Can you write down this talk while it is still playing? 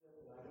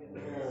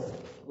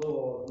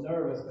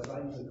nervous because I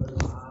usually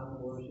close my eyes in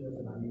worship,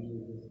 and I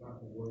usually just start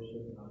to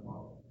worship, and I'm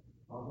all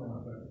when I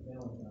start to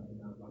sound something,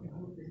 I was like, I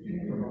hope this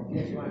people are going to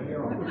catch my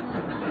hair on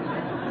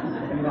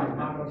fire. Be like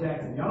Michael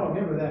Jackson. Y'all don't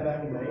remember that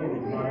back in the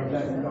 80s. Michael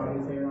Jackson caught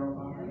his hair on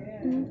fire.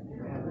 He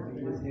had to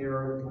get his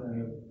hair,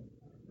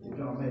 if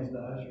y'all mention the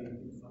usher.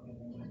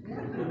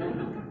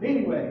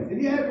 Anyways,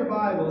 if you have your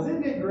Bibles,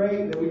 isn't it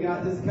great that we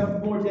got just a couple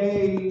more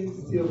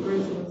days till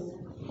Christmas?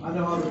 I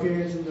know all the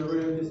parents in the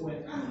room just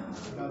went,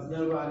 because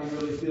nobody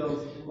really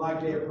feels like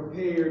they're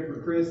prepared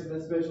for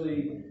Christmas,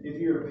 especially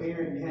if you're a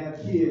parent and you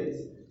have kids.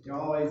 You're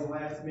always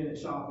last minute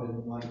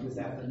shopping, like this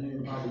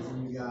afternoon, probably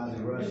some of you guys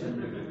are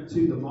rushing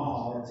to the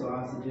mall. So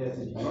I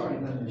suggest if you've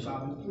already done your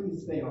shopping,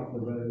 please stay off the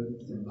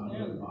roads and not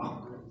go to the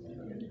mall.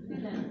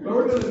 But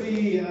we're going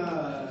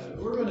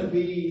to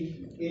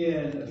be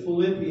in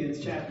Philippians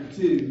chapter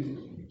 2,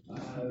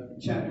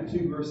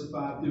 verses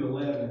 5 through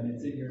 11.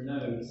 It's in your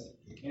notes.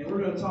 And we're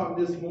going to talk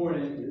this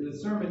morning. The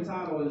sermon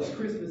title is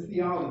Christmas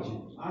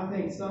Theology. I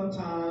think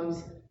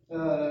sometimes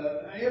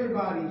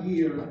everybody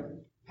here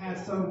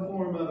has some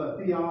form of a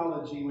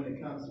theology when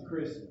it comes to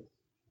Christmas.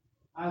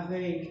 I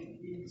think,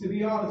 to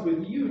be honest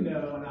with you, and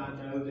I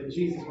know that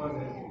Jesus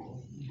wasn't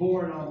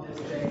born on this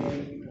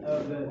day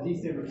of the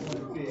December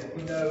 25th.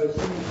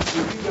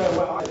 If you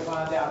go out to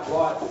find out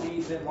what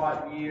season,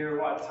 what year,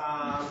 what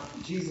time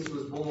Jesus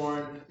was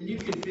born, and you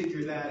can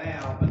figure that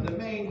out. But the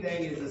main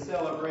thing is the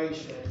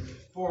celebration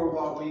for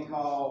what we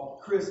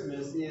call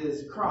Christmas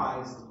is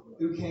Christ,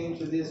 who came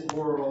to this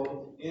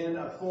world in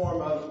a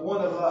form of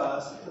one of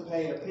us to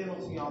pay a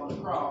penalty on the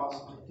cross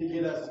to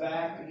get us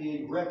back to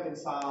being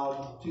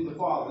reconciled to the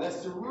Father.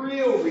 That's the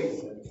real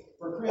reason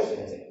for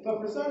Christmas. But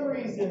for some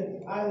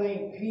reason, I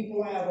think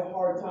people have a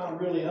hard time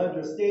really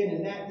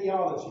understanding that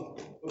theology,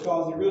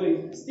 because it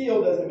really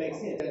still doesn't make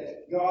sense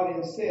that God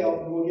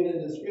Himself, and we'll get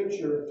into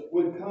Scripture,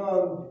 would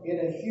come in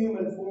a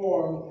human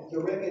form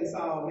to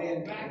reconcile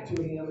man back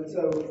to Him. And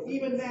so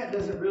even that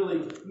doesn't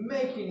really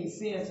make any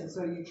sense. And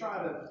so you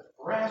try to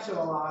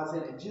rationalize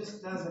it, it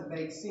just doesn't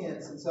make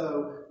sense. And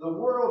so the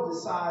world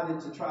decided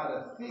to try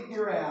to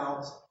figure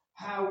out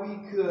how we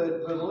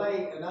could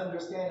relate and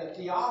understand a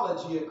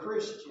theology of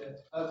Christmas.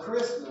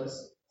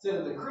 Instead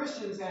of the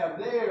Christians have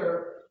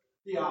their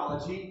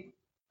theology,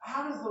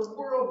 how does the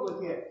world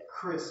look at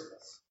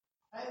Christmas?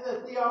 And the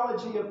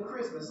theology of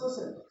Christmas.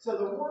 Listen, so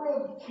the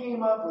world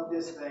came up with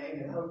this thing,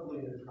 and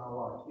hopefully there's not a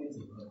lot of kids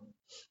in the room,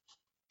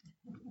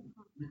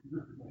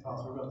 because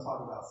we're going to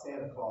talk about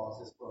Santa Claus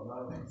just for a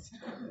moment.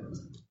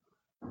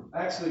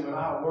 Actually, when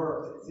I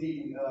worked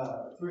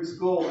through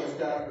school and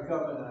stuff,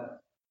 becoming a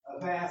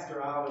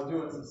pastor, I was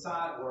doing some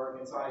side work,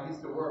 and so I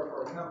used to work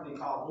for a company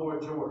called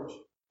Lord George.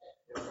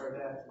 You ever heard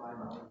that?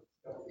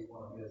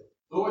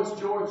 Lord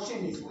George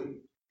Chimney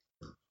Sweep.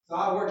 So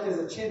I worked as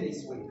a chimney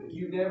sweep. If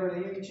you've never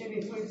had any chimney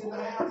sweeps in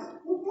the house,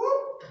 whoop,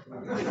 whoop.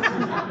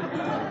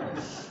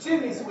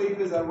 Chimney sweep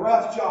is a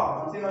rough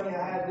job. I'm telling you,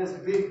 I had this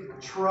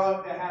big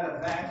truck that had a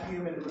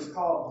vacuum, and it was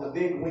called the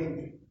Big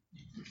Windy.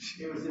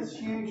 It was this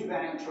huge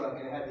vac truck,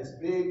 and it had this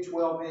big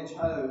 12-inch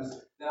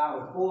hose that I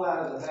would pull out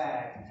of the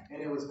back,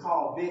 and it was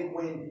called Big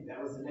Windy.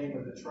 That was the name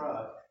of the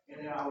truck. And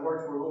then I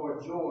worked for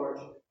Lord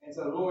George, and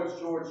so Lord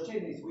George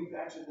Chimney Sweep,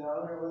 actually the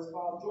owner was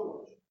called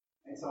George.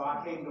 And so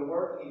I came to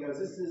work, and he goes,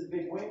 this is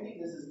Big Windy,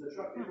 this is the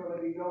truck you're going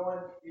to be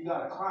going. You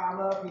got to climb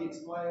up, he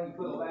explained. He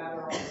put a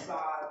ladder on the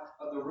side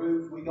of the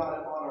roof. We got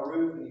up on a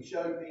roof, and he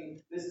showed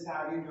me, this is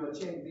how you do a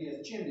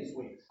chimney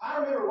sweep. I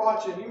remember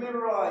watching, you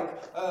remember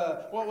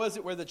what was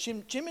it, where the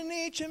chimney, you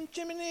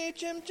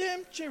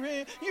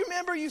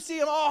remember you see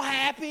them all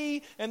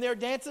happy, and they're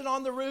dancing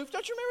on the roof.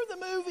 Don't you remember the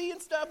movie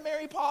and stuff,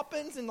 Mary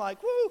Poppins, and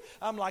like, woo.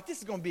 I'm like, this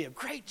is going to be a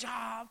great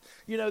job.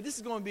 This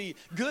is going to be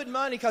good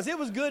money, because it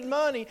was good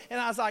money, and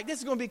I was like, this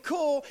is going to be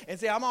cool. And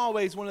see, I'm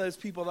always one of those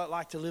people that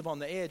like to live on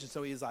the edge. And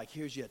so he's like,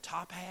 here's your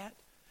top hat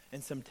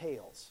and some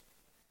tails.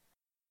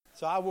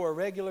 So I wore a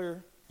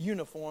regular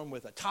uniform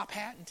with a top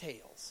hat and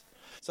tails.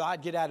 So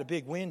I'd get out of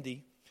Big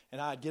Windy,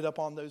 and I'd get up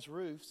on those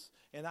roofs,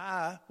 and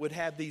I would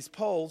have these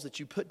poles that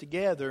you put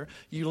together.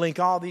 You link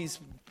all these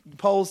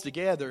poles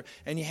together,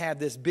 and you have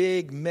this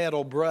big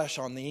metal brush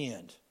on the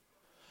end.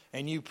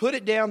 And you put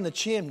it down the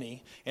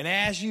chimney, and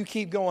as you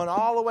keep going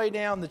all the way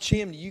down the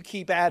chimney, you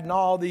keep adding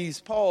all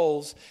these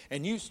poles,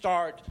 and you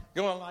start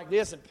going like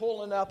this and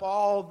pulling up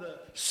all the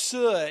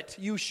soot.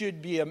 You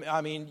should be,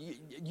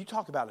 you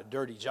talk about a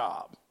dirty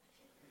job.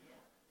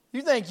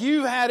 You think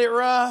you had it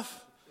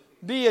rough?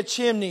 Be a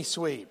chimney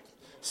sweep.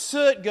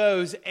 Soot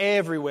goes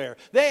everywhere.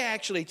 They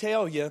actually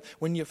tell you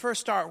when you first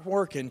start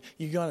working,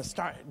 you're going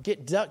to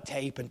get duct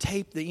tape and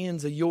tape the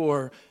ends of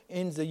your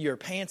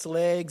pants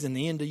legs and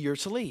the end of your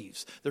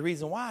sleeves. The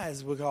reason why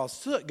is because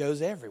soot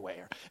goes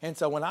everywhere. And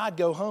so when I'd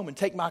go home and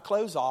take my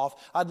clothes off,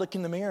 I'd look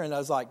in the mirror and I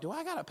was like, do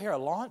I got a pair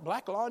of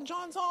black lawn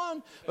johns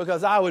on?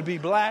 Because I would be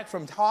black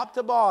from top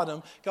to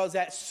bottom because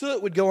that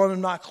soot would go on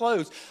my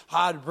clothes.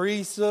 I'd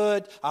breathe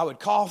soot. I would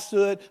cough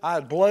soot.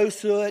 I'd blow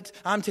soot.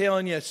 I'm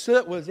telling you,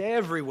 soot was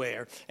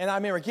everywhere. And I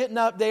remember getting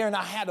up there and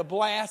I had a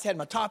blast, had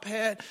my top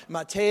hat,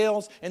 my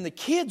tails, and the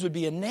kids would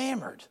be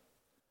enamored.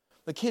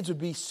 The kids would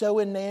be so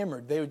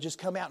enamored, they would just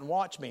come out and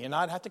watch me, and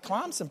I'd have to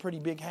climb some pretty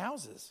big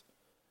houses.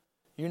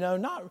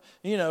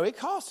 It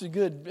costs a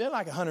good,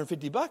 like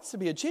 $150 to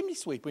be a chimney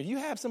sweeper. If you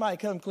have somebody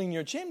come clean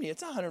your chimney,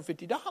 it's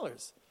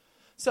 $150.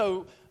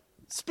 So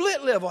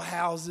split level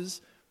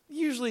houses,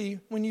 usually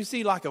when you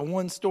see like a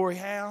 1-story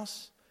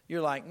house,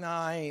 you're like,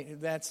 nah,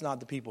 that's not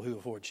the people who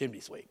afford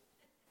chimney sweep.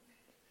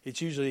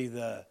 It's usually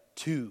the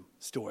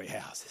 2-story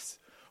houses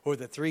or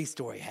the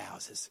 3-story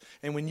houses.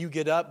 And when you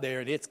get up there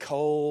and it's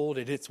cold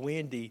and it's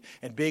windy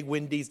and big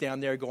windies down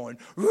there going,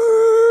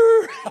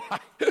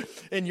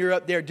 and you're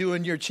up there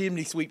doing your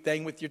chimney sweep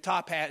thing with your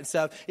top hat and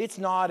stuff, it's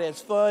not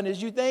as fun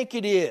as you think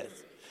it is.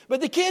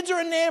 But the kids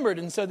are enamored,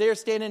 and so they're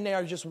standing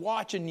there just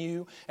watching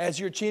you as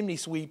you're chimney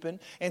sweeping.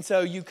 And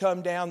so you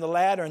come down the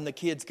ladder, and the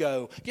kids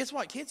go, guess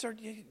what? Kids are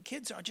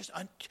just,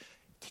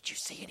 did you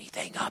see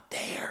anything up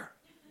there?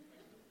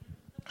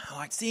 I'm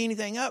like, see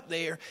anything up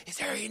there? Is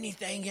there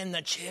anything in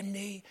the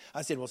chimney?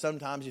 I said, well,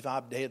 sometimes you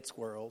find dead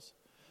squirrels.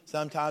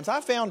 Sometimes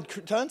I found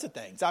tons of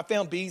things. I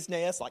found bees'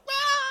 nests, like,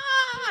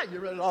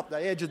 you're running off the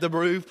edge of the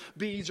roof.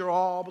 Bees are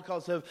all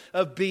because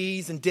of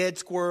bees and dead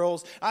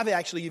squirrels. I've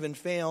actually even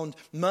found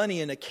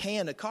money in a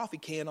coffee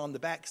can on the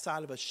back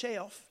side of a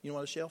shelf. You know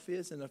what a shelf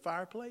is in a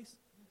fireplace?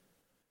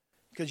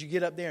 Because you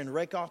get up there and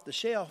rake off the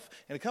shelf,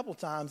 and a couple of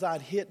times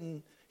I'd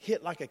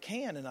hit like a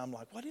can, and I'm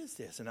like, what is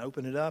this? And I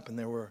open it up, and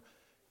there were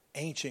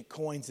ancient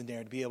coins in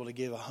there to be able to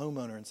give a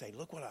homeowner and say,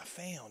 look what I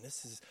found.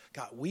 This has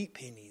got wheat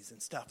pennies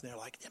and stuff. And they're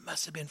like, it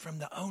must have been from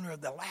the owner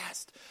of the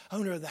last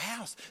owner of the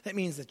house. That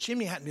means the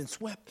chimney hadn't been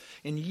swept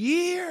in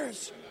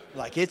years.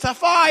 Like it's a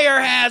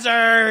fire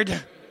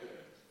hazard.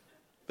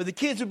 But the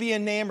kids would be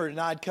enamored, and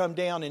I'd come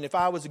down, and if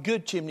I was a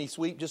good chimney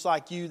sweep, just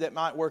like you that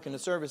might work in the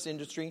service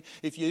industry,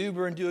 if you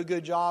Uber and do a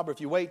good job, or if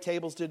you wait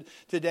tables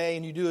today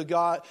and you do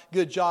a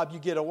good job, you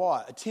get a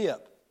what? A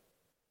tip.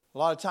 A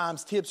lot of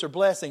times tips are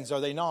blessings,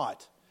 are they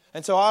not?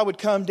 And so I would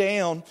come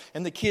down,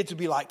 and the kids would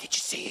be like, did you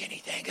see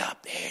anything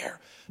up there?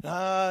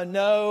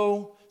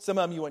 No. Some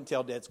of them you wouldn't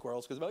tell dead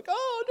squirrels because they'd be like,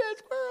 oh, dead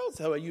squirrels.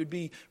 So you'd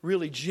be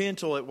really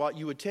gentle at what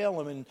you would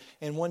tell them.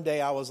 And one day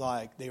I was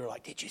like, they were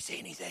like, did you see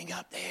anything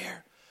up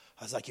there?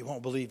 I was like, you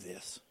won't believe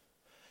this.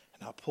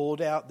 And I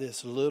pulled out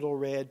this little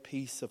red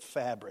piece of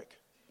fabric.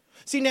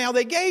 See, now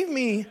they gave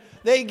me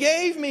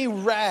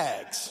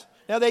rags.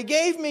 Now they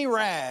gave me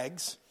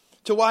rags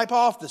to wipe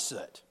off the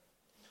soot.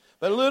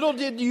 But little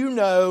did you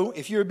know,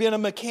 if you've been a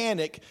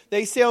mechanic,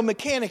 they sell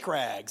mechanic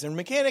rags, and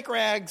mechanic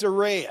rags are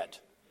red.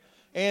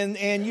 And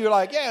you're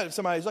like, yeah,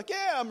 somebody's like,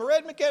 yeah, I'm a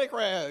red mechanic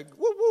rag.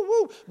 Woo, woo,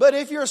 woo. But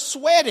if you're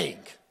sweating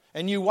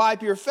and you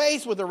wipe your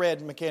face with a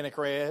red mechanic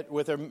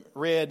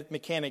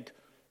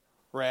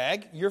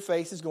rag, your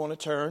face is going to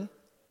turn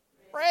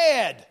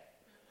red.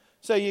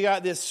 So you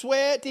got this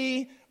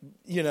sweaty,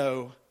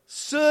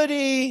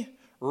 sooty,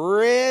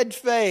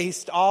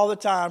 red-faced all the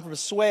time from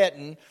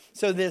sweating.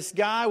 So this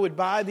guy would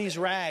buy these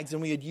rags,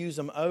 and we would use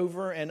them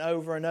over and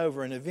over and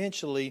over. And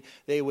eventually,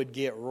 they would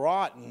get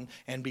rotten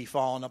and be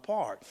falling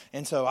apart.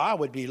 And so I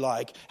would be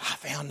like, I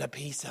found a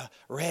piece of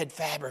red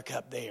fabric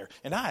up there.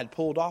 And I had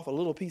pulled off a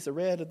little piece of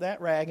red of that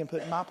rag and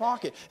put it in my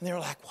pocket. And they were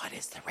like, what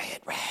is the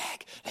red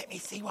rag? Let me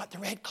see what the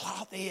red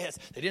cloth is.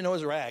 They didn't know it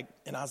was a rag.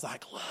 And I was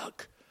like,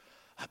 look,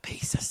 a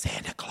piece of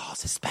Santa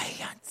Claus's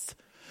pants.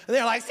 And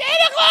they're like,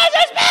 Santa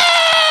Claus's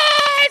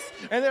pants!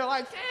 And they're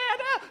like, Santa!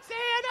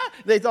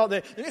 They thought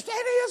Santa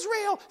is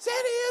real!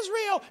 Santa is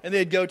real! And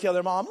they'd go tell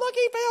their mom, look,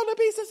 he found a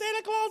piece of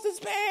Santa Claus's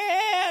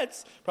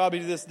pants! Probably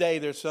to this day,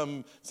 there's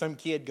some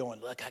kid going,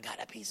 look, I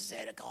got a piece of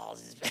Santa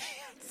Claus's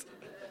pants.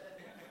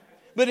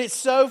 But it's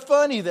so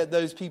funny that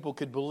those people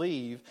could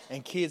believe,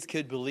 and kids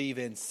could believe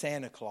in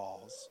Santa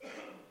Claus.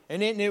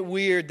 And isn't it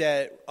weird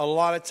that a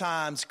lot of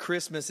times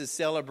Christmas is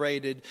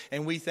celebrated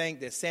and we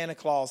think that Santa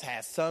Claus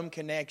has some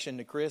connection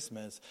to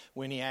Christmas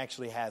when he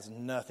actually has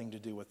nothing to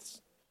do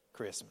with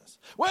Christmas?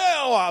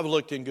 Well, I've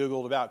looked and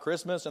Googled about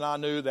Christmas and I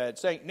knew that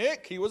St.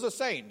 Nick, he was a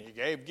saint. He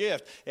gave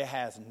gifts. It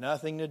has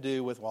nothing to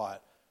do with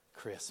what?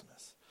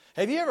 Christmas.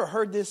 Have you ever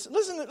heard this?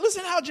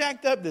 Listen how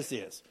jacked up this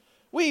is.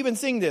 We even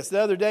sing this. The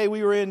other day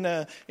we were in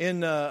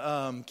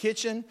the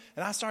kitchen,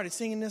 and I started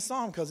singing this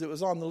song because it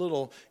was on the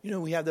little,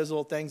 we have those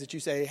little things that you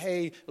say,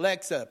 hey,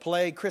 Alexa,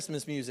 play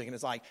Christmas music. And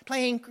it's like,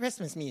 playing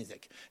Christmas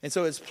music. And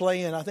so it's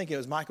playing, I think it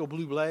was Michael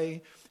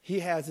Bublé. He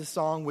has this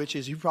song, which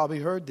is, you've probably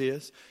heard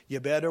this, you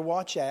better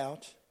watch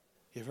out.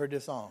 You've heard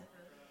this song.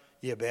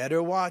 You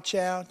better watch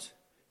out.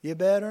 You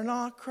better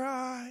not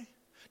cry.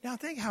 Now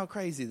think how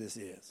crazy this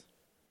is.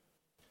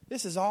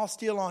 This is all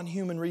still on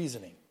human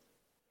reasoning.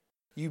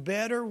 You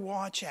better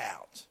watch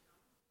out.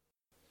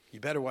 You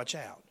better watch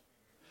out.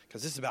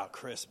 Because this is about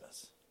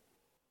Christmas.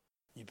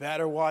 You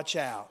better watch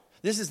out.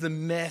 This is the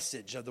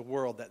message of the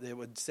world that they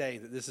would say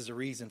that this is a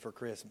reason for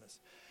Christmas.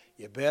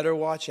 You better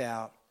watch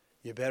out.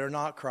 You better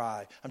not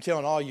cry. I'm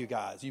telling all you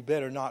guys, you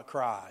better not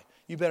cry.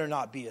 You better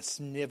not be a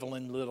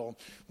sniveling little,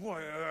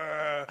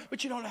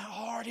 but you don't know how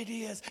hard it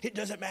is. It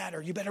doesn't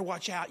matter. You better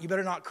watch out. You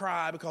better not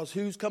cry because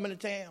who's coming to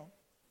town?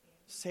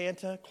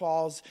 Santa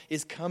Claus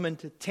is coming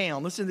to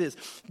town. Listen to this.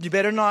 You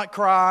better not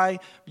cry.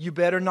 You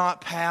better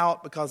not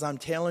pout, because I'm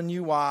telling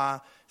you why.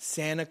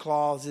 Santa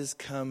Claus is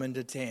coming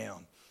to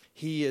town.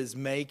 He is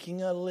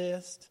making a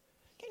list.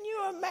 Can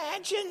you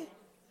imagine?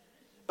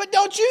 But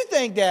don't you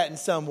think that in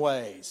some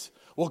ways?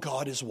 Well,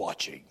 God is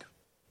watching.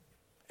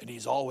 And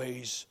He's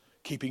always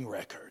keeping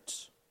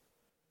records.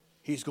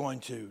 He's going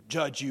to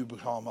judge you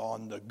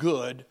on the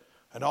good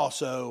and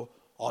also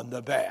on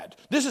the bad.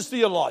 This is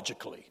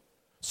theologically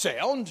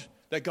sound,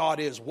 that God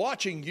is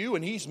watching you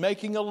and He's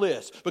making a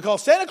list.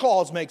 Because Santa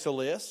Claus makes a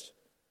list.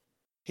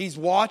 He's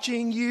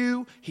watching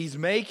you. He's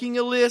making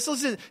a list.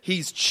 Listen,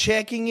 He's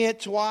checking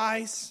it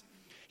twice.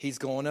 He's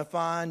going to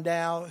find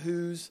out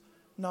who's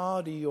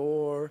naughty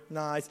or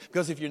nice.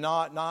 Because if you're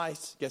not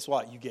nice, guess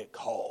what? You get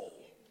cold.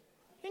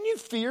 Didn't you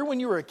fear when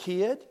you were a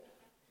kid?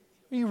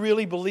 You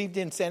really believed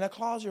in Santa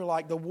Claus? You're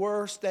like, the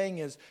worst thing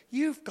is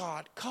you've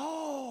got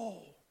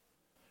coal.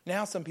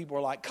 Now some people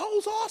are like,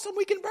 coal's awesome,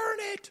 we can burn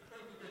it.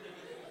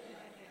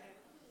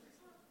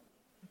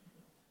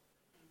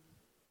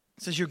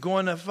 It says you're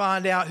going to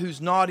find out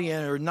who's naughty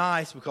or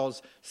nice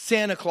because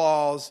Santa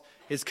Claus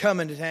is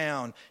coming to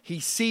town. He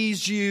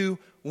sees you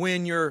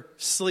when you're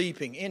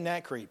sleeping. Isn't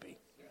that creepy?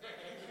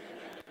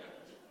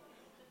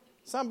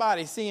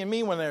 Somebody seeing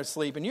me when they're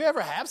sleeping. You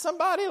ever have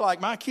somebody?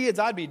 Like my kids,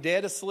 I'd be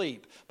dead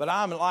asleep. But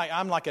I'm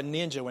like a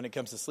ninja when it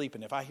comes to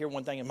sleeping. If I hear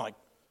one thing, I'm like...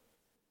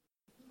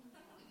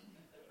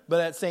 But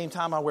at the same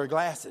time, I wear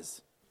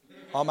glasses.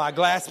 All my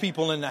glass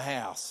people in the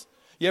house.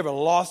 You ever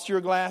lost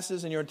your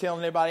glasses and you're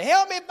telling everybody,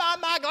 help me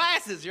find my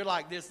glasses? You're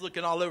like this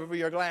looking all over for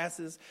your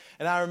glasses.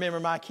 And I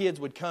remember my kids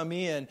would come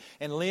in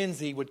and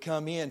Lindsay would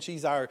come in.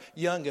 She's our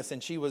youngest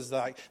and she was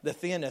like the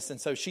thinnest. And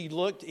so she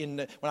looked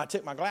when I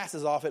took my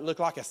glasses off, it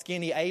looked like a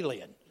skinny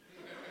alien.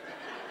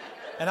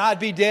 And I'd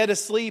be dead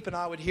asleep and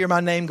I would hear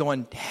my name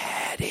going,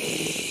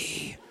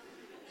 Daddy,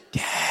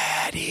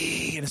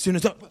 Daddy. And as soon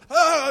as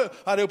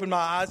I'd open my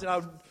eyes and I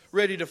was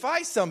ready to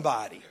fight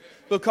somebody.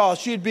 Because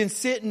she had been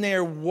sitting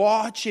there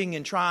watching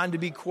and trying to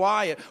be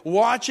quiet,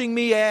 watching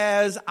me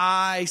as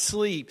I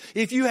sleep.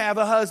 If you have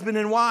a husband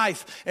and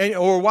wife and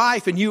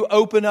you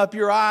open up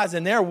your eyes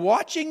and they're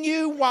watching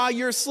you while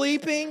you're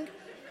sleeping,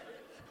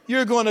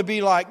 you're going to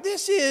be like,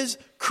 this is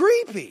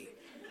creepy.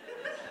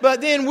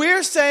 But then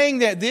we're saying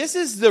that this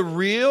is the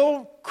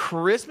real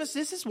Christmas.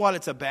 This is what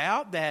it's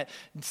about, that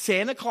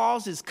Santa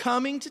Claus is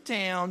coming to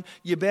town.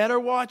 You better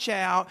watch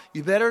out.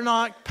 You better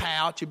not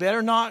pout. You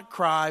better not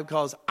cry,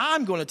 because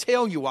I'm going to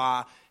tell you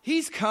why.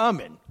 He's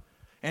coming.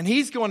 And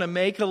He's going to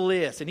make a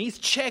list. And He's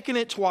checking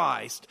it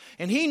twice.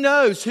 And He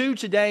knows who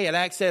today at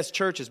Access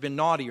Church has been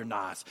naughty or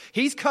nice.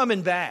 He's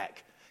coming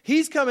back.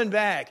 He's coming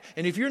back.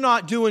 And if you're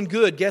not doing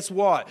good, guess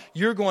what?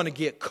 You're going to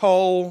get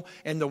coal,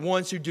 and the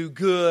ones who do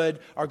good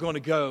are going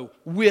to go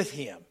with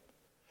Him.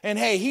 And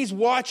hey, He's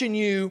watching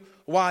you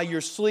while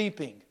you're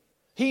sleeping.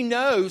 He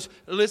knows,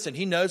 listen,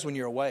 He knows when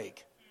you're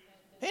awake.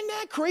 Isn't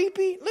that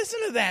creepy? Listen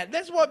to that.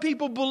 That's what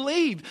people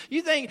believe.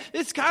 You think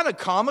it's kind of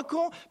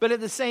comical, but at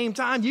the same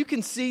time, you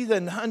can see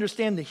and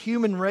understand the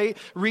human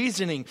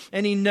reasoning.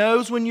 And He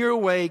knows when you're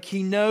awake.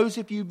 He knows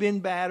if you've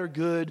been bad or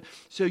good,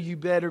 so you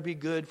better be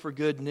good for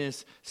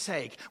goodness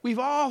sake. We've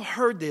all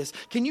heard this.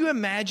 Can you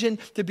imagine,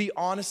 to be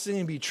honest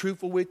and be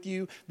truthful with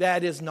you,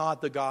 that is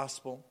not the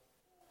gospel?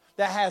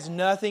 That has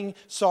nothing,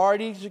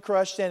 sorry to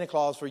crush Santa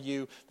Claus for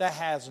you, that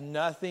has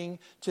nothing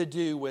to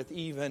do with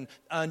even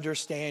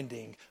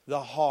understanding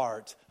the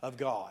heart of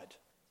God.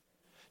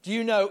 Do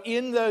you know,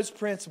 in those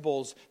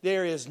principles,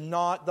 there is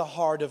not the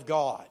heart of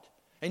God.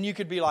 And you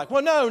could be like,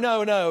 well,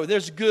 no.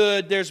 There's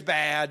good, there's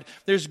bad.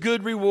 There's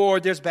good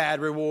reward, there's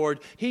bad reward.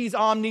 He's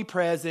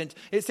omnipresent.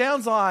 It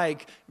sounds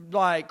like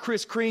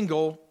Kris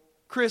Kringle,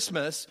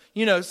 Christmas.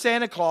 You know,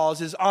 Santa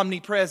Claus is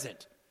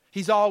omnipresent.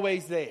 He's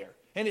always there.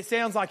 And it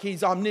sounds like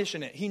He's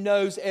omniscient. He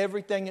knows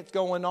everything that's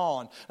going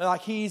on.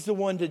 Like He's the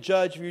one to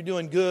judge if you're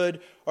doing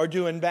good or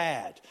doing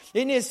bad.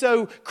 Isn't it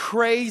so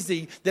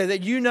crazy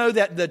that you know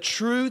that the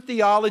true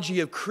theology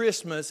of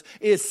Christmas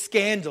is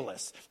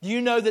scandalous? Do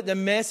you know that the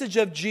message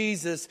of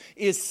Jesus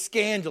is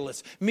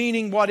scandalous?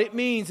 Meaning what it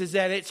means is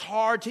that it's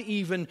hard to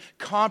even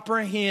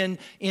comprehend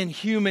in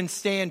human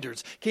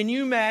standards. Can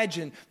you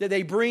imagine that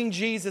they bring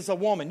Jesus a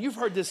woman? You've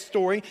heard this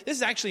story. This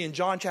is actually in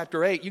John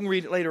chapter 8. You can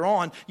read it later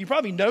on. You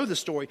probably know the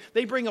story.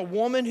 They bring a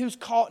woman who's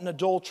caught in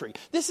adultery.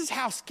 This is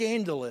how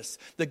scandalous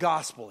the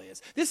gospel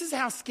is. This is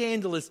how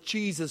scandalous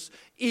Jesus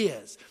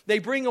is. They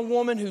bring a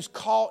woman who's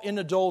caught in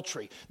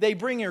adultery. They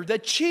bring her,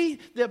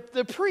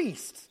 the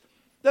priests,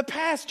 the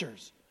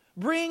pastors,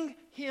 bring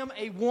him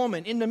a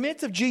woman in the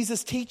midst of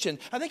Jesus' teaching.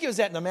 I think it was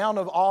at the Mount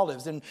of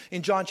Olives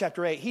in John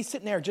chapter 8. He's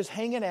sitting there just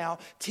hanging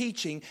out,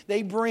 teaching.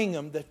 They bring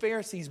him, the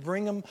Pharisees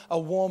bring him a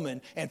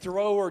woman and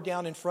throw her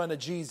down in front of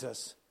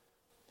Jesus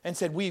and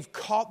said, we've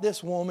caught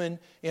this woman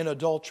in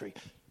adultery.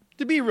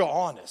 To be real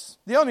honest,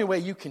 the only way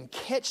you can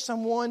catch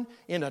someone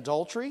in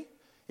adultery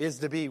is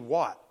to be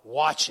what?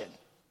 Watching.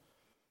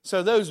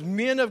 So those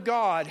men of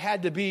God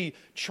had to be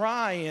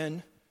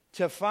trying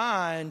to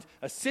find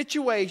a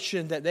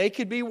situation that they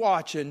could be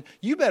watching.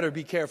 You better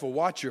be careful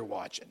what you're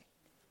watching.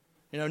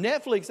 You know,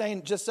 Netflix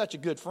ain't just such a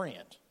good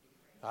friend.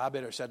 I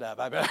better shut up.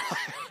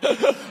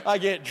 I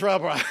get in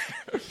trouble.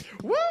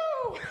 Woo!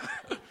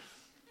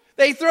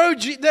 They throw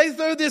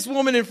this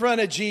woman in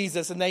front of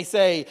Jesus and they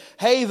say,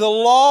 hey, the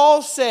law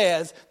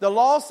says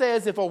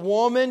if a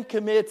woman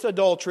commits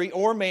adultery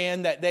or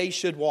man that they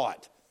should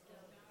what?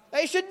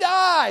 They should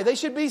die. They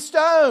should be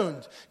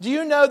stoned. Do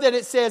you know that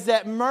it says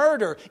that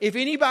murder, if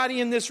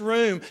anybody in this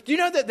room, do you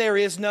know that there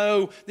is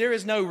no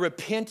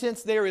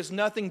repentance, there is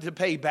nothing to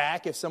pay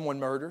back if someone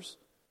murders?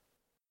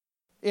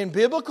 In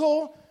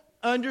biblical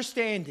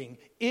understanding,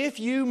 if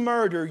you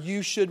murder,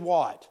 you should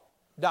what?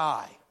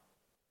 Die.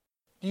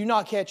 Do you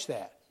not catch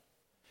that?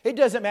 It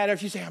doesn't matter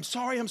if you say, I'm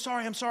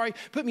sorry.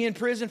 Put me in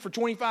prison for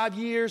 25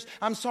 years.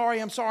 I'm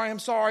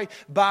sorry.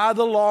 By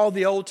the law of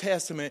the Old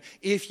Testament,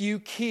 if you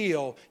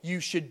kill, you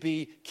should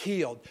be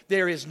killed.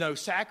 There is no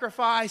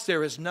sacrifice.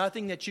 There is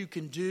nothing that you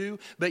can do.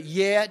 But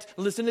yet,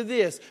 listen to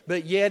this,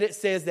 but yet it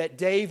says that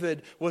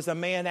David was a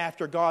man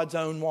after God's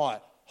own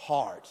what?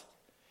 Heart.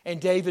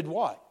 And David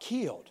what?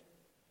 Killed.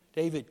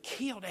 David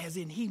killed, as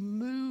in he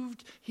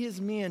moved his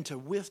men to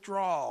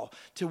withdraw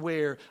to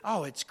where,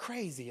 it's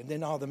crazy. And then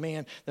the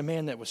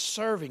man that was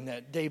serving,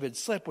 that David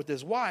slept with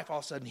his wife, all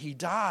of a sudden he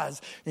dies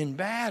in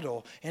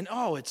battle. And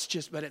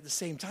but at the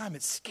same time,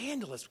 it's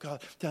scandalous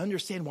because to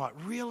understand what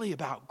really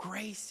about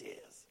grace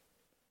is.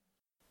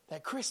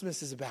 That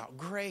Christmas is about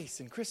grace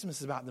and Christmas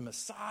is about the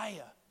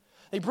Messiah.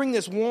 They bring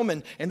this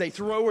woman and they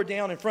throw her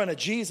down in front of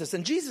Jesus.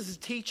 And Jesus is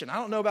teaching. I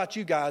don't know about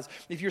you guys,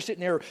 if you're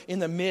sitting there in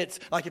the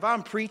midst, like if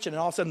I'm preaching and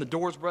all of a sudden the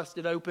door's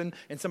busted open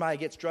and somebody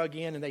gets drug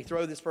in and they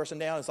throw this person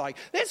down. It's like,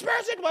 this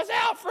person was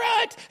out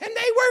front and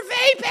they were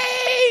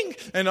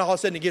vaping. And all of a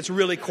sudden it gets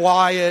really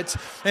quiet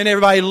and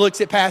everybody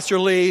looks at Pastor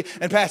Lee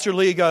and Pastor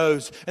Lee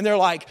goes, and they're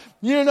like,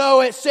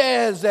 it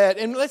says that,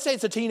 and let's say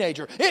it's a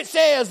teenager. It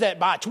says that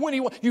by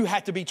 21, you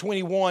have to be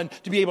 21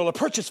 to be able to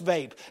purchase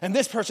vape. And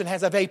this person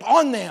has a vape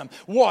on them.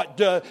 What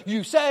do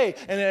you say?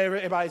 And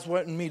everybody's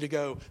wanting me to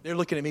go. They're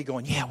looking at me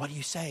going, yeah, what do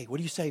you say? What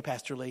do you say,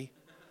 Pastor Lee?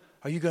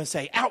 Are you going to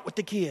say, out with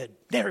the kid?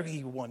 Never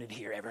be wanted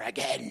here ever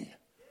again.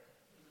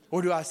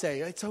 Or do I say,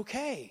 it's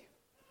okay.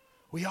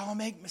 We all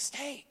make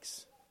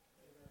mistakes.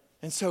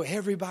 And so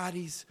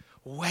everybody's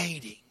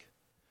waiting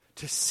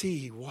to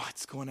see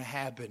what's going to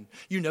happen.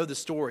 You know the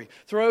story.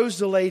 Throws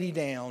the lady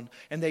down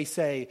and they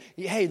say,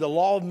 hey, the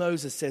law of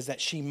Moses says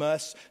that she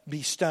must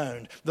be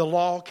stoned. The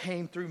law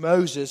came through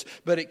Moses,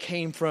 but it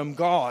came from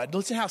God.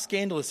 Listen how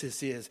scandalous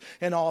this is.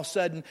 And all of a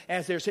sudden,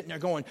 as they're sitting there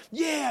going,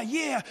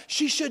 yeah,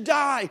 she should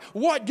die.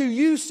 What do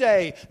you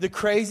say? The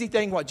crazy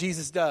thing, what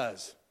Jesus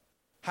does.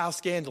 How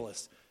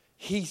scandalous.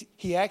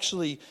 He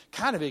actually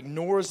kind of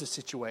ignores the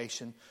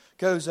situation,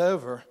 goes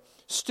over,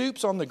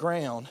 stoops on the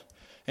ground,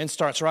 and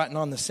starts writing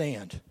on the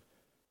sand.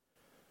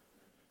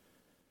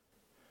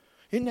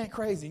 Isn't that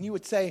crazy? And you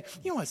would say,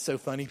 you know what's so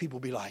funny? People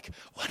would be like,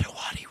 wonder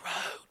what he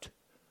wrote.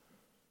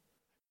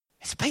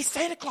 It's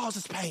Santa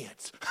Claus's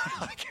pants.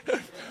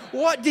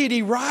 What did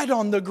he write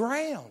on the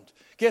ground?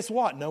 Guess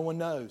what? No one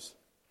knows.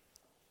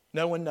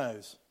 No one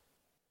knows.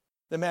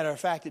 As a matter of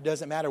fact, it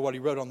doesn't matter what he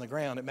wrote on the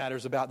ground. It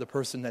matters about the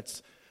person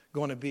that's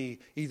going to be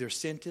either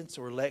sentenced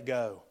or let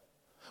go.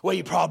 Well,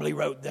 he probably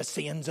wrote the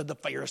sins of the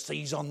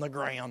Pharisees on the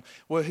ground.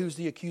 Well, who's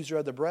the accuser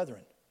of the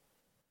brethren?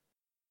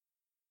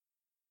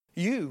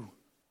 You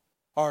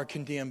are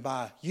condemned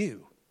by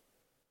you.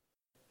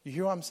 You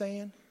hear what I'm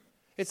saying?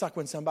 It's like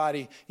when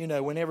somebody,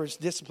 whenever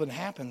discipline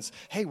happens,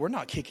 hey, we're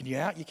not kicking you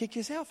out. You kick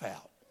yourself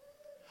out.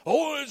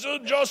 Oh, it's a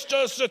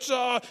justice.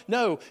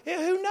 No,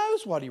 who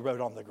knows what he wrote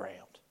on the ground?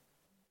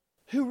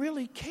 Who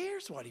really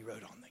cares what he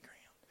wrote on the ground?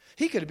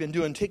 He could have been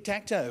doing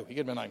tic-tac-toe. He could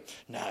have been like,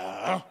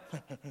 no.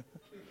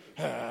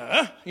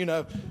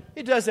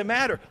 It doesn't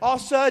matter. All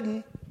of a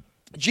sudden,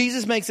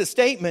 Jesus makes a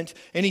statement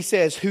and he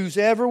says,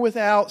 whosoever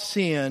without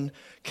sin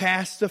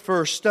casts the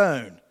first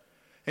stone.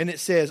 And it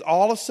says,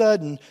 all of a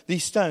sudden,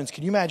 these stones,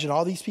 can you imagine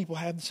all these people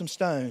have some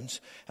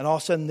stones and all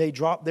of a sudden they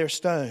drop their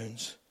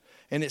stones.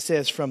 And it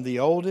says from the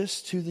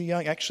oldest to the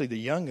young, actually the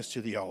youngest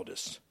to the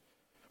oldest.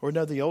 Or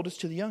no, the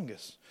oldest to the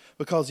youngest.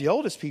 Because the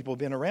oldest people have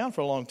been around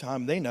for a long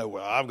time. They know,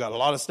 well, I've got a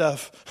lot of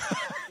stuff.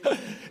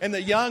 And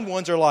the young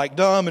ones are like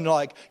dumb and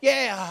like,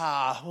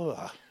 yeah.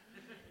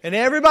 And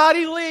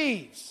everybody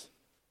leaves.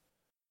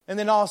 And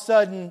then all of a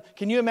sudden,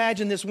 can you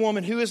imagine this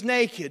woman who is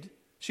naked?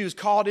 She was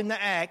caught in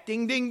the act.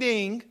 Ding, ding,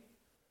 ding.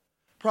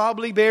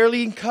 Probably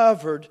barely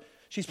covered.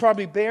 She's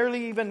probably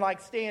barely even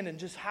like standing,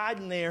 just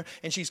hiding there.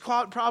 And she's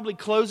probably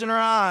closing her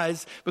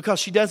eyes because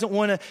she doesn't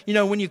want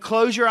to, when you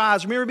close your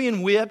eyes, remember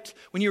being whipped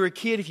when you were a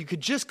kid? If you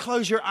could just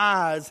close your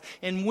eyes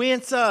and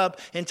wince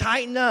up and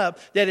tighten up,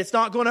 that it's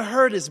not going to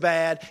hurt as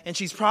bad. And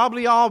she's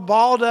probably all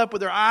balled up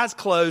with her eyes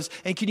closed.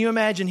 And can you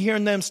imagine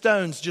hearing them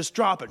stones just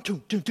dropping?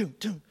 Toom, toom, toom,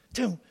 toom,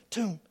 toom,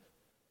 toom.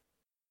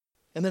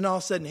 And then all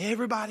of a sudden,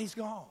 everybody's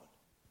gone.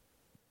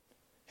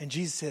 And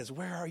Jesus says,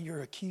 where are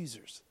your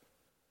accusers?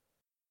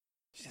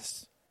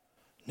 Just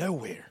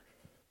nowhere.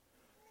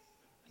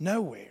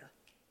 Nowhere.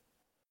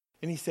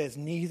 And he says,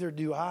 neither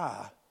do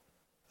I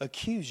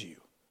accuse you.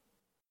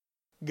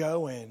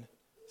 Go and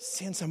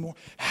Send some more.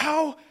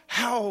 How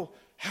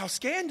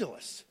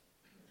scandalous.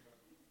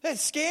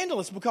 That's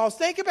scandalous because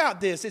think about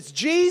this. It's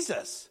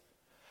Jesus.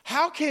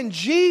 How can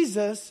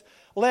Jesus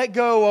let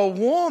go a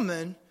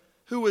woman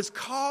who was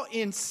caught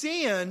in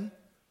sin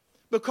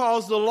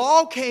because the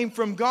law came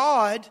from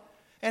God?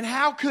 And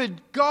how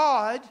could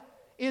God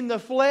in the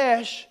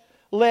flesh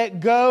let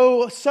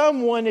go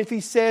someone if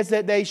he says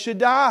that they should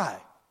die?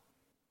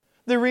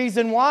 The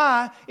reason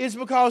why is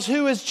because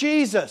who is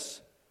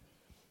Jesus?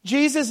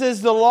 Jesus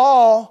is the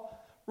law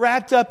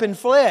wrapped up in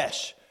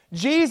flesh.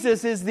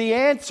 Jesus is the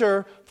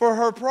answer for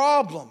her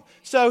problem.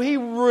 So he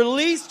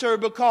released her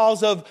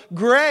because of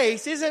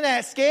grace. Isn't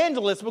that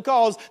scandalous?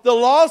 Because the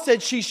law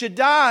said she should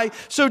die.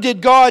 So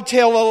did God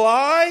tell a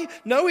lie?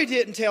 No, he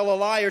didn't tell a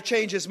lie or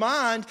change his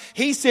mind.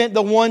 He sent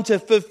the one to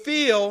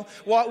fulfill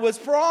what was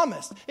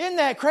promised. Isn't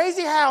that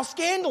crazy how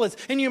scandalous?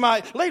 And you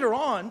might, later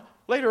on,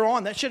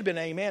 that should have been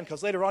amen,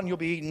 because later on you'll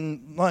be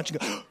eating lunch and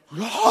go,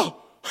 oh!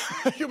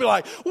 You'll be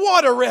like,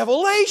 what a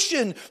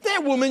revelation.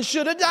 That woman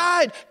should have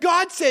died.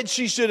 God said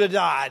she should have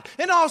died.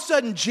 And all of a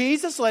sudden,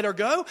 Jesus let her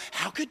go.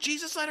 How could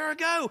Jesus let her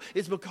go?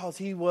 It's because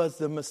he was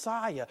the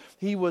Messiah.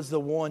 He was the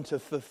one to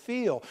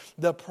fulfill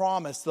the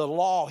promise, the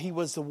law. He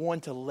was the one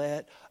to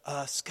let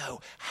us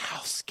go. How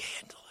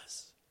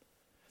scandalous.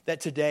 That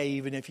today,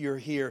 even if you're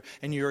here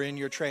and you're in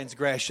your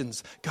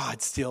transgressions,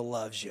 God still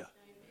loves you.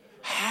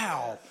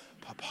 How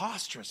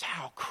preposterous,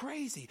 how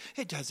crazy.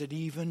 It doesn't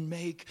even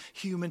make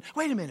human.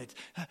 Wait a minute.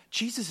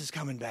 Jesus is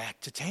coming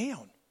back to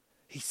town.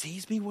 He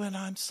sees me when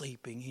I'm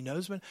sleeping. He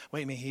knows when.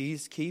 Wait a minute.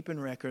 He's keeping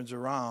records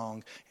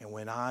wrong. And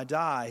when I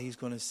die, he's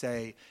going to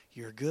say,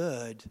 you're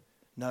good.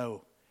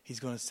 No,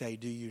 he's going to say,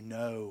 do you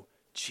know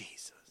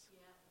Jesus?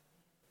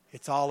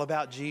 It's all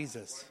about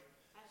Jesus.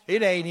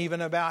 It ain't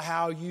even about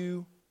how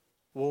you,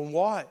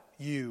 what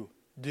you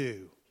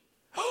do.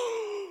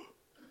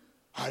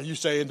 Are you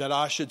saying that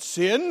I should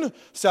sin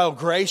so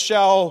grace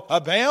shall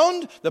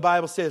abound? The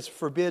Bible says,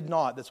 forbid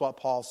not. That's what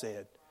Paul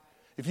said.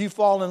 If you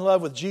fall in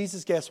love with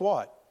Jesus, guess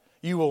what?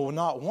 You will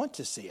not want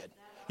to sin.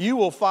 You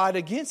will fight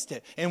against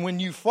it. And when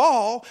you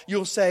fall,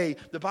 you'll say,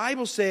 the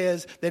Bible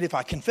says that if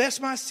I confess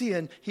my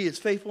sin, he is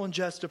faithful and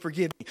just to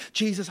forgive me.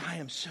 Jesus, I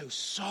am so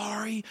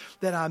sorry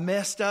that I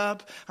messed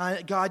up.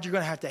 God, you're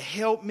going to have to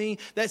help me.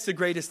 That's the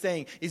greatest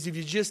thing, is if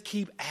you just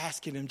keep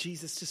asking him,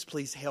 Jesus, just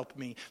please help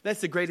me.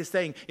 That's the greatest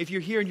thing. If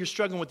you're here and you're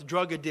struggling with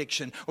drug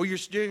addiction, or you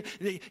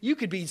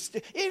could be,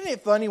 isn't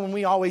it funny when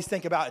we always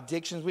think about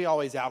addictions, we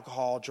always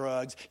alcohol,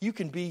 drugs. You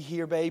can be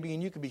here, baby,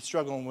 and you can be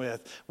struggling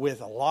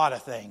with a lot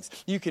of things.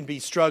 You can be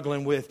struggling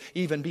with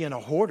even being a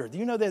hoarder. Do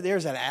you know that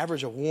there's an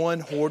average of one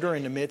hoarder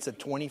in the midst of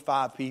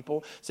 25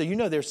 people? So you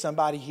know there's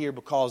somebody here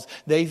because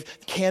they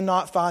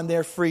cannot find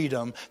their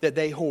freedom that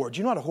they hoard. Do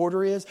you know what a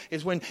hoarder is?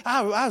 Is when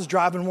I was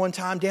driving one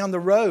time down the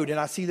road and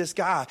I see this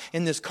guy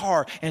in this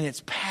car and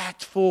it's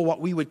packed full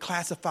what we would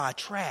classify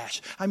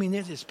trash. I mean,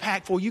 it is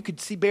packed full. You could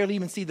barely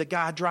even see the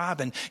guy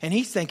driving, and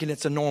he's thinking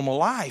it's a normal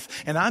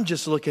life. And I'm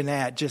just looking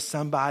at just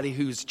somebody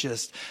who's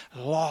just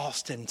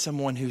lost and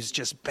someone who's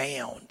just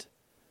bound.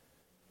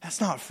 That's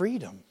not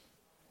freedom.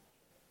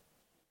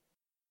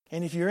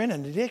 And if you're in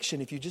an addiction,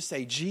 if you just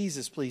say,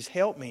 Jesus, please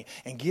help me,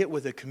 and get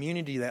with a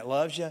community that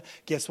loves you,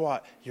 guess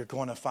what? You're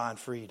going to find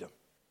freedom.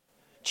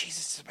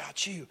 Jesus is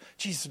about you.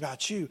 Jesus is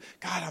about you.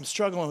 God, I'm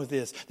struggling with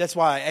this. That's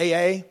why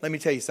AA, let me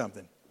tell you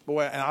something.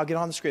 Boy, and I'll get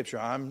on the scripture.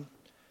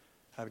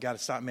 I've got to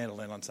stop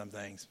meddling on some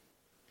things.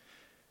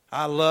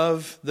 I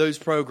love those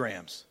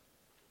programs.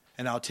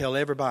 And I'll tell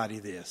everybody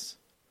this.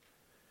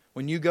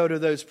 When you go to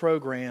those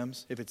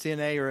programs, if it's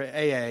NA or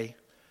AA,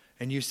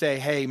 and you say,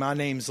 hey, my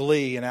name's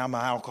Lee and I'm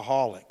an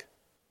alcoholic,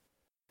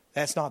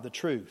 that's not the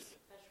truth.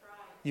 That's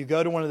right. You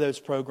go to one of those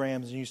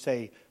programs and you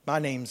say, my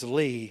name's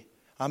Lee,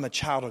 I'm a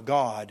child of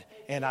God,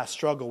 and I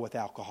struggle with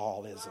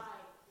alcoholism.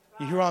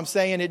 You hear what I'm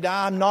saying?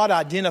 I'm not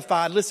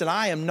identified. Listen,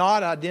 I am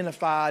not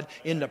identified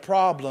in the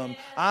problem.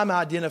 I'm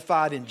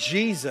identified in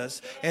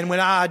Jesus. And when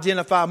I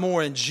identify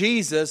more in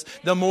Jesus,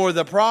 the more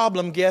the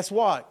problem, guess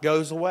what?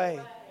 Goes away.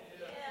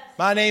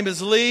 My name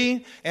is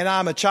Lee, and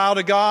I'm a child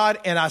of God,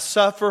 and I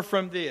suffer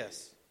from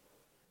this.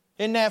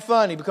 Isn't that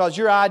funny? Because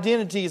your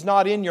identity is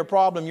not in your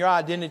problem. Your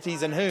identity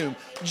is in whom?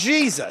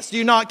 Jesus. Do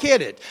you not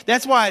get it?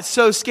 That's why it's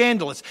so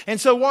scandalous.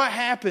 And so what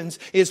happens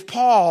is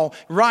Paul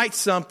writes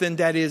something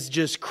that is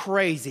just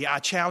crazy. I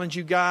challenge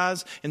you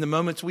guys, in the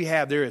moments we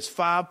have, there is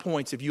 5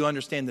 points if you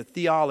understand the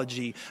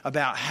theology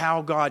about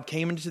how God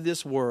came into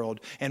this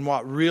world and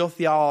what real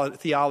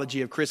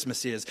theology of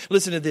Christmas is.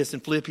 Listen to this in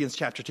Philippians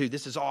chapter 2.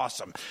 This is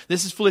awesome.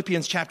 This is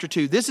Philippians chapter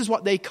 2. This is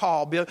what they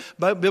call,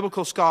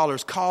 biblical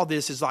scholars call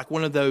this as like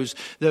one of those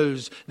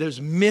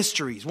those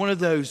mysteries, one of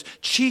those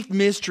chief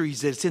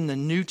mysteries that's in the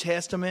New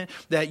Testament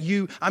that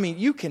you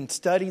can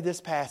study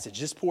this passage,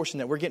 this portion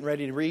that we're getting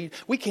ready to read.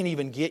 We can't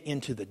even get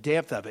into the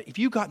depth of it. If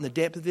you got in the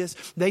depth of this,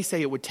 they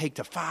say it would take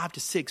to 5 to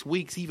 6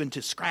 weeks even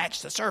to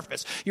scratch the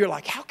surface. You're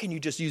like, how can you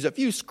just use a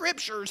few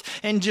scriptures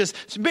and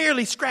just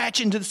barely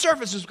scratch into the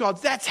surface?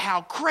 Because that's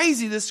how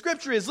crazy this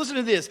scripture is. Listen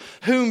to this.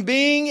 Whom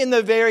being in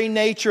the very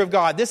nature of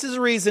God. This is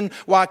the reason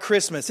why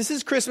Christmas. This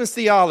is Christmas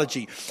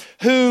theology.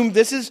 Whom,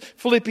 this is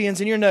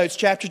Philippians in your notes,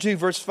 chapter 2,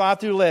 verse 5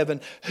 through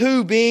 11.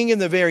 Who being in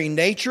the very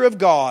nature of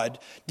God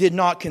did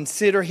not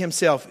consider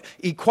himself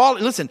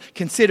equality. Listen,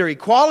 consider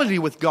equality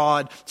with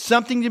God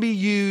something to be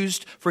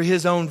used for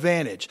his own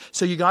vantage.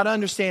 So you got to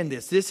understand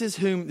this. This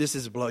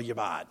is blow your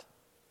mind.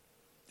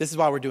 This is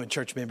why we're doing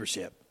church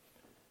membership.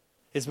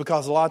 It's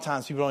because a lot of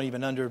times people don't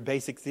even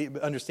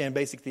understand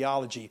basic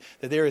theology,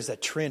 that there is a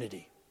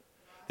Trinity.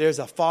 There's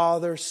a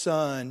Father,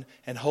 Son,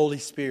 and Holy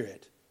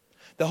Spirit.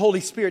 The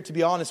Holy Spirit, to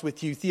be honest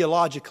with you,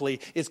 theologically,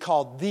 is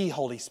called the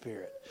Holy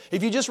Spirit.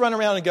 If you just run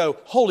around and go,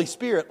 Holy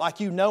Spirit, like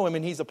you know Him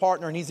and He's a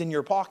partner and He's in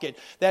your pocket,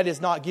 that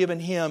is not giving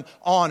Him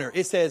honor.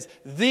 It says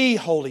the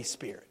Holy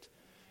Spirit.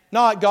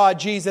 Not God,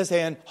 Jesus,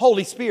 and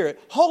Holy Spirit.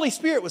 Holy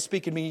Spirit was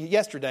speaking to me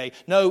yesterday.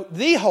 No,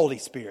 the Holy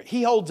Spirit.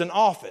 He holds an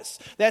office.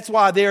 That's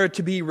why they're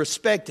to be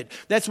respected.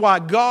 That's why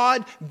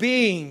God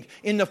being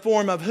in the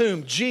form of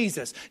whom?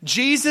 Jesus.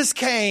 Jesus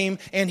came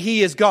and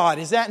He is God.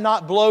 Is that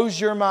not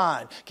blows your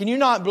mind? Can you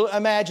not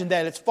imagine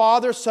that? It's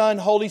Father, Son,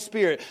 Holy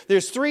Spirit.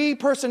 There's 3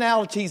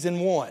 personalities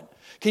in one.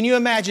 Can you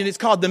imagine? It's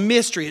called the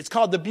mystery. It's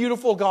called the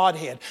beautiful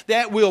Godhead.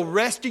 That will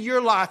rest of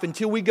your life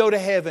until we go to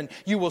heaven.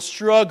 You will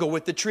struggle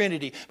with the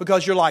Trinity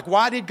because you're like,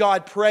 why did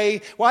God pray?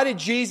 Why did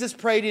Jesus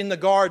pray in the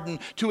garden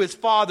to His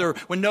Father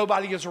when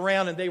nobody was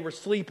around and they were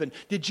sleeping?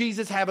 Did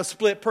Jesus have a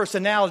split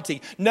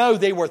personality? No,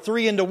 they were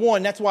 3 into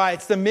 1. That's why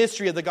it's the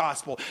mystery of the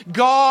gospel.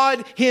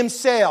 God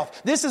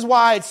Himself. This is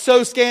why it's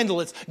so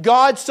scandalous.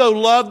 God so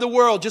loved the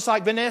world, just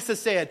like Vanessa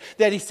said,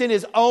 that He sent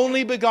His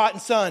only begotten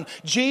Son.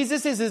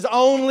 Jesus is His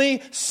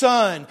only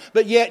Son.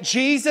 But yet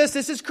Jesus,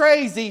 this is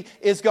crazy,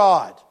 is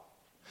God.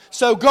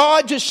 So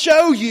God to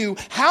show you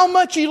how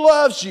much He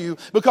loves you,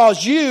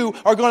 because you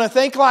are going to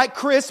think like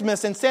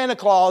Christmas and Santa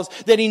Claus,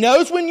 that He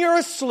knows when you're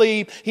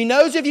asleep. He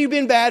knows if you've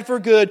been bad for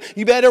good.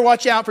 You better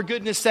watch out for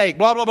goodness sake.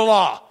 Blah, blah, blah,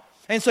 blah.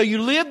 And so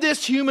you live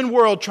this human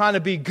world trying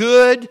to be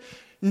good,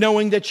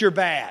 knowing that you're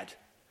bad.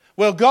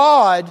 Well,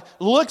 God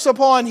looks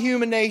upon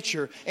human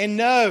nature and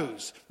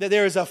knows that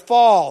there is a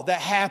fall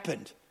that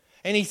happened.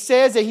 And He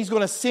says that He's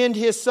going to send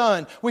His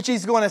Son, which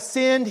He's going to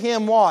send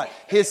Him what?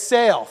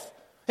 Himself.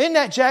 Isn't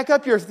that jack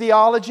up your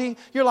theology?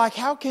 You're like,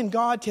 how can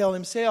God tell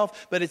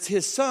Himself, but it's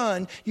His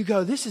Son? You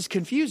go, this is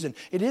confusing.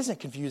 It isn't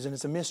confusing,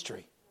 it's a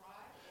mystery.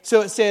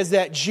 So it says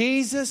that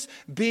Jesus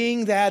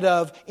being that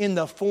of in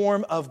the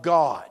form of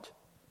God.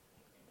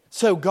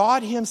 So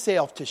God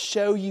Himself, to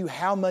show you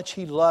how much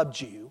He loved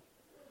you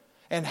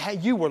and how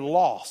you were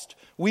lost.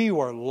 We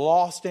were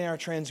lost in our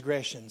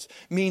transgressions,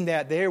 meaning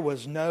that there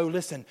was no,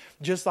 listen,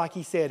 just like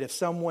He said, if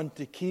someone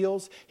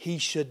kills, he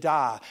should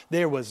die.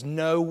 There was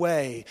no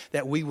way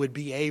that we would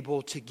be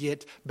able to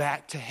get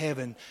back to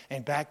heaven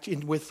and back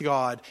with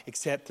God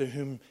except through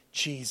whom?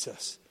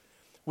 Jesus,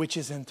 which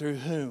is and through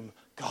whom?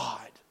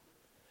 God.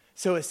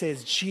 So it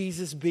says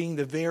Jesus being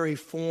the very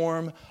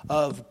form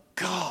of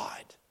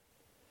God,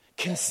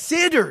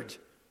 considered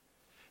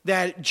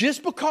that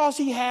just because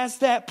He has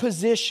that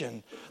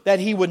position, that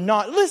He would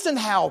not. Listen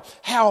how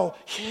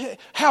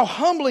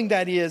humbling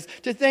that is,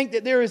 to think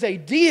that there is a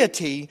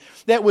deity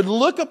that would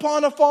look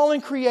upon a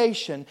fallen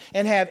creation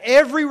and have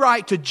every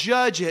right to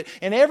judge it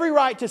and every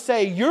right to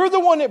say, you're the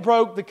one that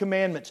broke the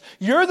commandments.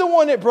 You're the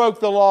one that broke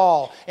the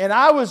law. And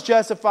I was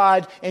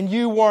justified and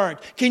you weren't.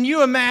 Can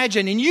you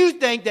imagine? And you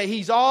think that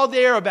He's all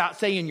there about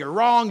saying you're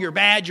wrong, you're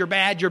bad, you're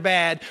bad, you're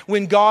bad,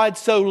 when God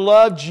so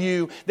loved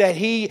you that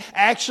He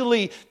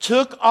actually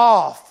took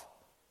off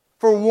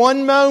for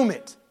one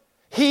moment.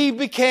 He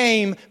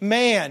became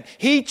man.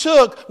 He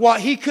took what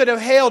He could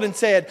have held and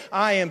said,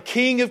 I am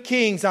King of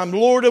kings. I'm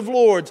Lord of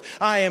lords.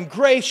 I am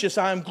gracious.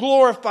 I am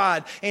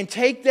glorified. And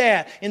take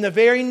that in the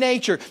very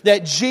nature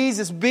that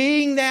Jesus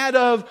being that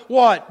of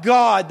what?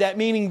 God. That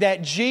meaning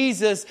that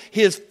Jesus,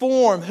 His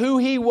form, who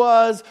He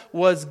was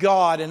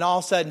God. And all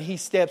of a sudden He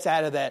steps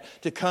out of that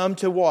to come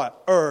to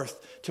what?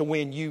 Earth to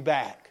win you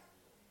back.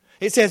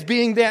 It says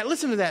being that,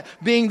 listen to that,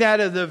 being that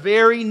of the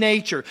very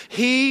nature.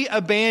 He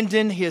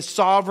abandoned His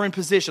sovereign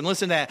position.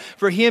 Listen to that.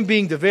 For Him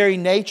being the very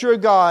nature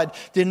of God,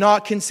 did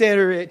not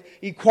consider it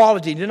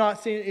equality, did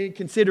not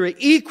consider it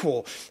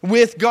equal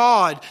with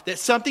God, that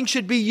something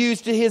should be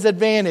used to His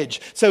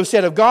advantage. So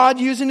instead of God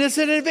using this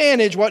as an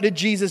advantage, what did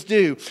Jesus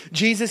do?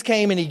 Jesus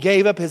came and He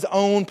gave up His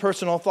own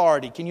personal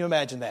authority. Can you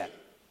imagine that?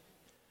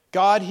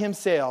 God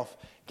Himself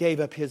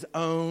gave up His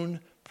own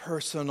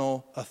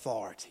personal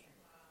authority.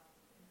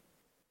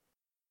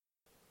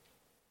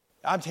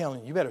 I'm telling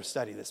you, you better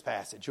study this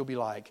passage. You'll be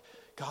like,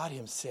 God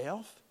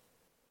Himself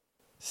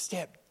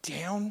stepped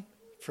down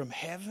from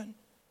heaven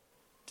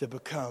to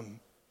become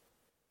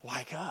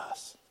like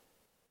us.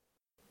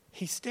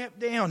 He stepped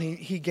down.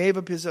 He gave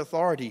up his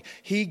authority.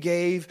 He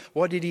gave,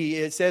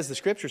 it says, the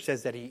scripture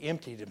says that he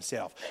emptied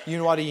himself. You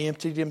know what he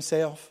emptied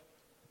himself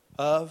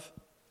of?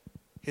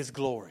 His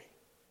glory.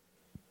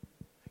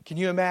 Can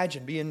you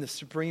imagine being the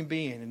supreme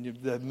being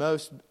and the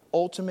most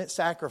ultimate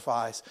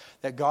sacrifice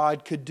that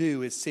God could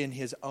do is send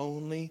his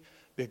only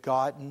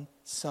begotten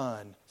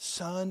Son,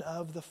 Son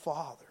of the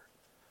Father,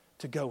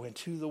 to go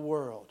into the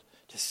world,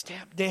 to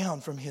step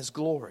down from his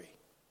glory.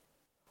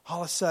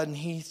 All of a sudden,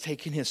 he's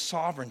taking his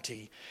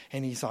sovereignty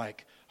and he's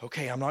like,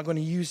 okay, I'm not going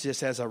to use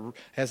this as a.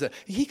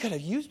 He could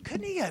have used.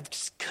 Couldn't he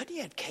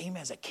have came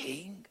as a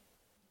king,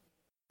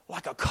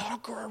 like a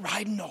conqueror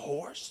riding a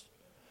horse?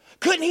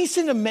 Couldn't he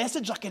send a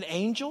message like an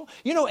angel?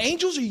 You know,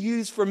 angels are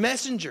used for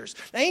messengers.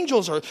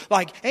 Angels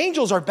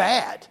are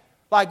bad.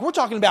 Like we're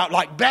talking about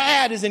like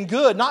bad as in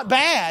good, not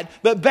bad,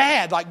 but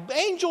bad. Like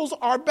angels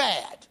are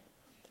bad.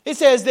 It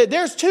says that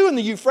there's 2 in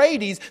the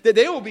Euphrates that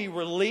they will be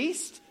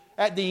released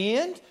at the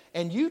end.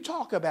 And you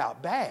talk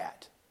about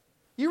bad.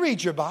 You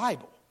read your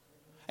Bible.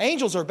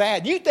 Angels are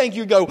bad. You think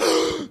you go,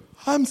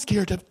 I'm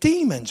scared of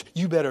demons.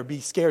 You better be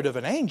scared of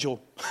an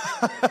angel.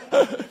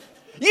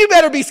 You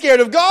better be scared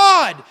of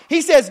God.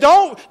 He says,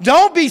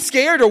 don't be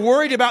scared or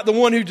worried about the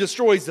one who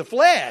destroys the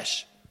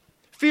flesh.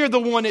 Fear the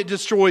one that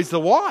destroys the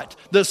what?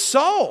 The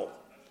soul.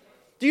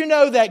 Do you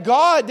know that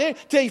God,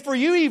 for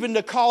you even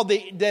to call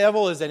the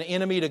devil as an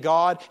enemy to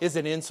God is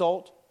an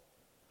insult?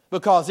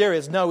 Because there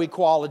is no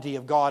equality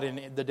of God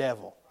and the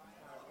devil.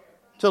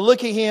 To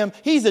look at him,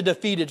 he's a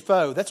defeated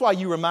foe. That's why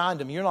you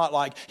remind him. You're not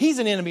like, he's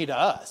an enemy to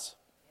us.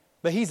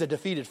 But he's a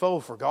defeated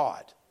foe for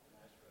God.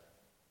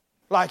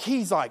 Like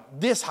he's like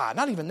this high,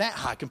 not even that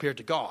high compared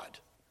to God.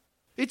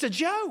 It's a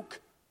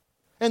joke.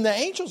 And the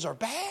angels are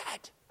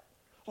bad.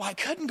 Like,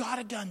 couldn't God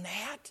have done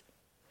that?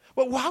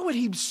 But why would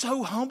he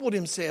so humbled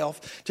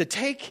himself to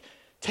take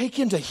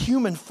into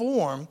human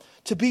form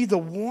to be the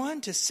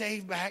one to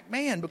save back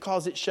man?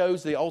 Because it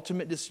shows the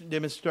ultimate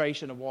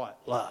demonstration of what?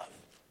 Love.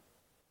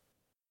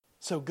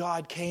 So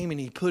God came and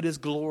he put his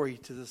glory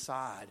to the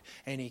side.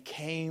 And he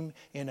came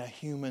in a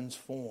human's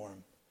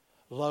form.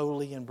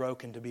 Lowly and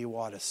broken to be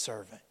what? A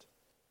servant.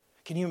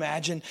 Can you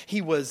imagine?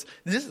 This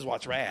is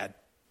what's rad.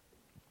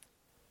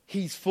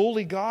 He's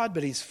fully God,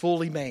 but he's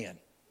fully man.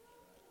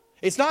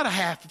 It's not a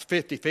half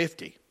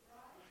 50-50.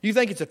 You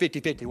think it's a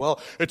 50-50.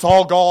 Well, it's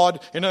all God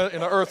in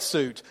an earth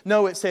suit.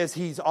 No, it says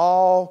he's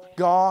all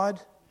God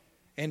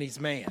and he's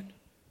man.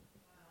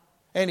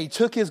 And he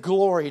took his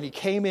glory and he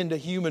came into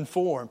human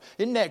form.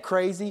 Isn't that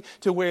crazy?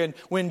 To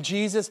when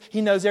Jesus,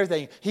 he knows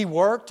everything. He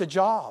worked a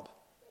job.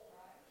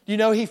 You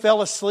know, he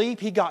fell asleep.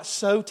 He got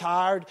so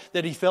tired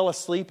that he fell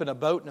asleep in a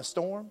boat in a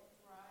storm.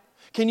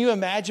 Can you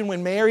imagine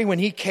when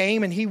he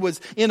came and he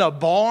was in a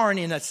barn,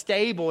 in a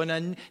stable, in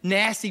a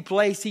nasty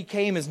place. He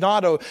came as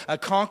not a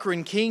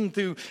conquering king.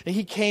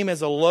 He came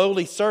as a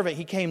lowly servant.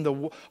 He came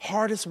the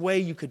hardest way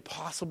you could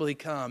possibly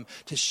come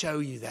to show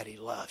you that he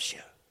loves you.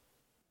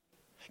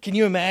 Can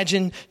you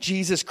imagine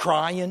Jesus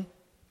crying,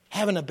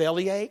 having a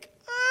bellyache?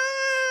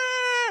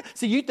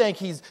 See, you think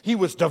he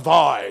was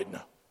divine.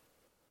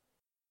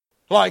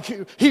 Like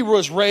he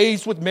was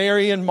raised with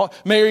Mary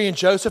and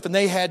Joseph, and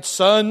they had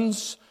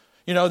sons.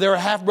 You know, they were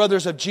half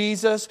brothers of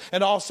Jesus,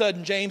 and all of a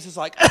sudden James is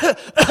like,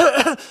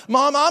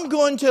 Mom, I'm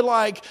going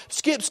to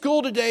skip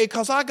school today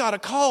because I got a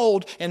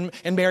cold. And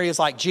Mary is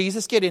like,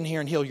 Jesus, get in here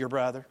and heal your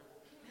brother.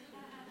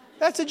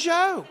 That's a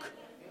joke.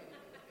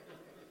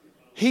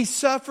 He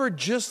suffered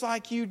just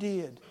like you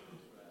did.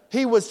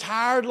 He was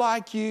tired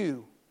like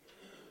you.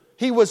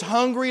 He was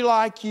hungry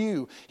like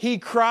you. He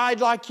cried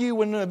like you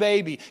when a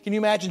baby. Can you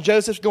imagine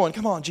Joseph going,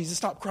 come on, Jesus,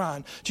 stop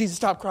crying. Jesus,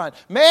 stop crying.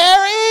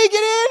 Mary,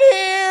 get in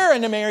here.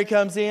 And then Mary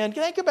comes in.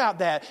 Think about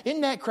that.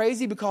 Isn't that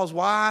crazy? Because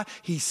why?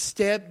 He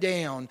stepped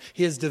down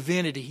his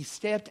divinity. He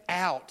stepped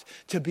out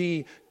to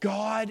be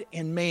God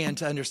and man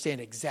to understand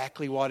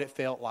exactly what it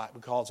felt like.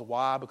 Because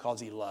why? Because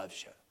he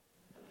loves you.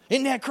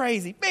 Isn't that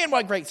crazy? Man,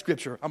 what great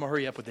scripture. I'm going to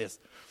hurry up with this.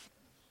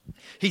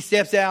 He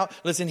steps out.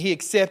 Listen, he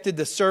accepted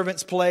the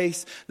servant's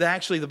place.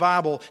 Actually, the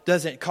Bible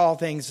doesn't call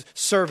things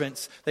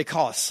servants. They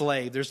call it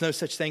slave. There's no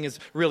such thing as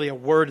really a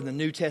word in the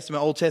New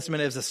Testament, Old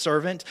Testament as a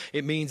servant.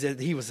 It means that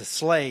he was a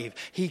slave.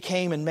 He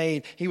came and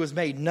he was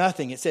made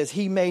nothing. It says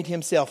he made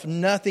himself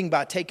nothing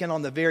by taking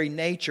on the very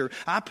nature.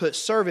 I put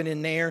servant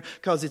in there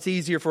because it's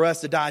easier for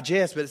us to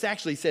digest, but it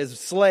actually says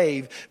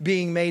slave,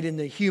 being made in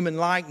the human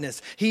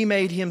likeness. He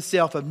made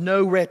himself of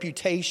no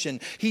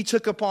reputation. He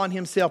took upon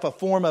himself a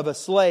form of a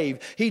slave.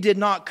 He did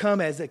not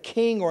come as a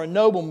king or a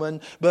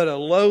nobleman, but a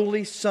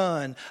lowly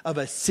son of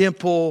a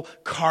simple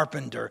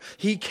carpenter.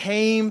 He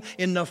came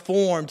in the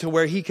form to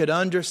where he could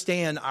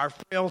understand our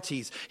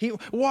frailties.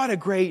 What a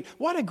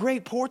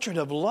great portrait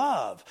of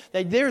love.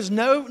 That there's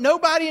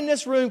nobody in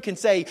this room can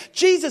say,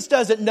 Jesus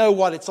doesn't know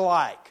what it's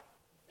like.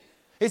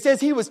 It says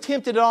he was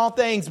tempted in all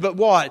things, but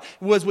what?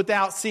 Was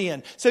without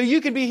sin. So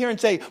you could be here and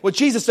say, well,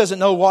 Jesus doesn't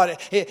know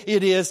what it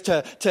is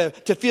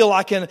to feel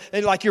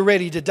like you're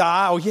ready to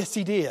die. Oh, yes,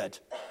 he did.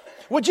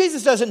 Well,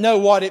 Jesus doesn't know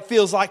what it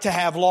feels like to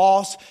have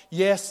loss.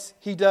 Yes,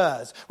 He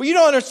does. Well, you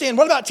don't understand.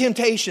 What about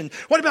temptation?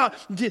 What about,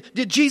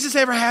 did Jesus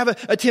ever have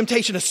a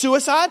temptation of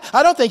suicide?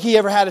 I don't think He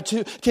ever had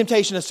a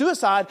temptation of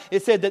suicide.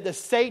 It said that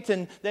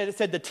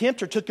the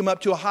tempter took Him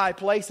up to a high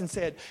place and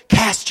said,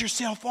 cast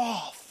yourself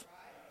off,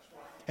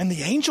 and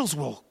the angels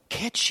will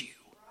catch you.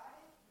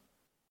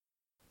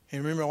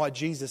 And remember what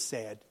Jesus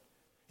said.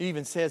 It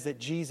even says that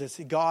Jesus,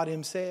 God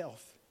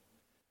Himself,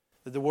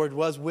 that the Word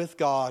was with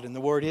God and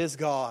the Word is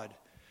God.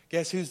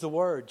 Guess who's the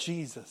Word?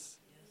 Jesus.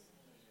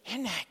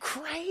 Isn't that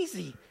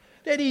crazy?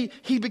 That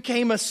he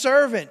became a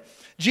servant.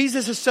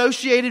 Jesus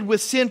associated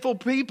with sinful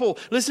people.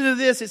 Listen to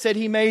this. It said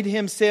He made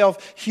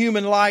Himself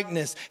human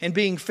likeness, and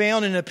being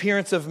found in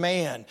appearance of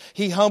man,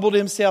 He humbled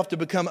Himself to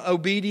become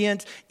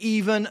obedient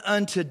even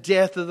unto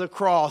death of the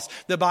cross.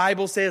 The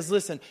Bible says,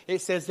 listen, it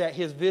says that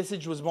His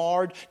visage was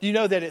marred. Do you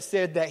know that it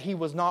said that He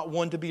was not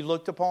one to be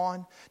looked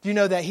upon? Do you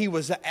know that He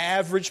was an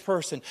average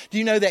person? Do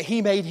you know that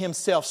He made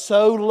Himself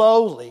so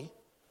lowly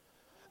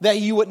that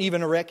you wouldn't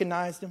even have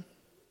recognized Him?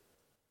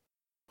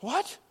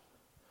 What?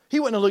 He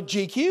wouldn't have looked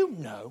GQ?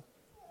 No.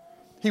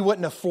 He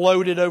wouldn't have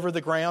floated over the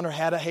ground or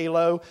had a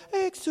halo.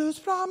 Exus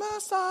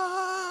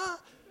promesa.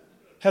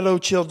 Hello,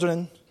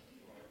 children.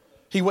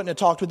 He wouldn't have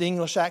talked with the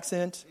English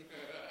accent.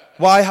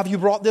 Why have you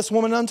brought this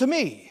woman unto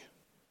me?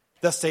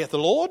 Thus saith the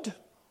Lord.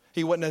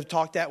 He wouldn't have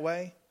talked that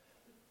way.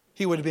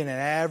 He would have been an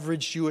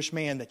average Jewish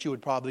man that you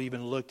would probably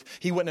even looked.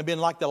 He wouldn't have been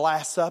like the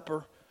Last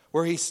Supper,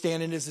 where He's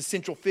standing as a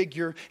central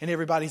figure and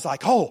everybody's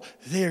like, oh,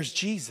 there's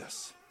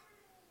Jesus.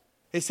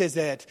 It says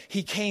that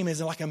He came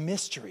as like a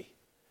mystery.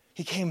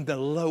 He came the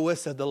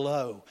lowest of the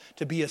low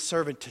to be a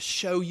servant, to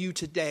show you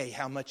today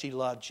how much He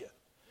loved you.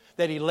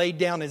 That He laid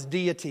down His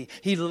deity.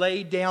 He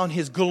laid down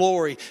His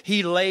glory.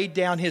 He laid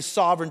down His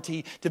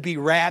sovereignty to be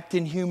wrapped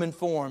in human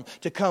form,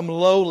 to come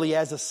lowly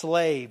as a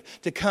slave,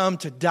 to come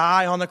to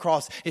die on the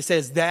cross. It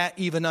says that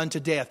even unto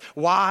death.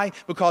 Why?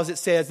 Because it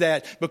says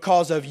that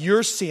because of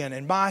your sin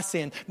and my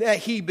sin, that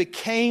He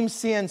became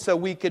sin so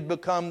we could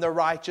become the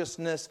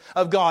righteousness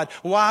of God.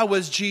 Why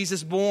was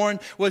Jesus born?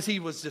 He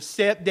was to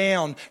step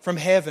down from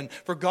heaven,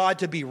 for God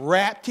to be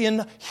wrapped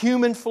in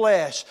human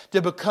flesh,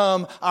 to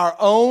become our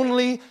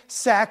only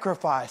sacrifice,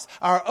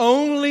 our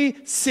only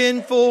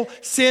sinful,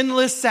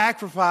 sinless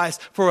sacrifice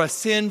for a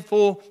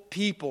sinful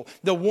people.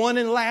 The one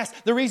and last.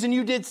 The reason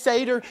you did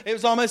Seder, it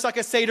was almost like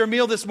a Seder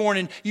meal this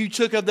morning. You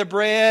took of the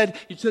bread,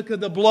 you took of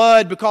the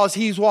blood, because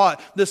He's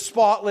what? The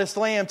spotless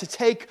Lamb to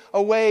take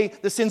away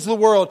the sins of the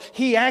world.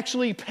 He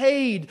actually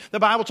paid. The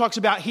Bible talks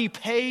about He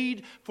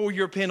paid for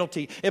your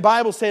penalty. The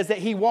Bible says that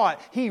He what?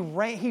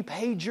 He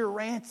paid your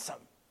ransom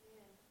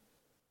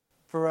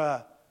for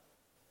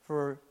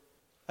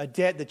a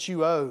debt that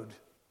you owed,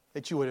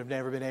 that you would have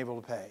never been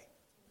able to pay.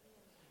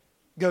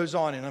 Goes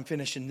on, and I'm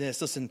finishing this.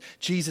 Listen,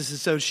 Jesus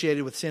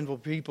associated with sinful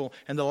people.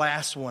 And the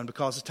last one,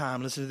 because of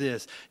time, listen to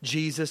this.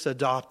 Jesus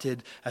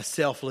adopted a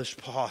selfless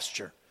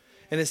posture.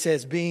 And it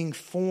says, being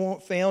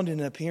found in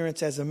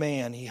appearance as a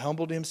man, He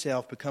humbled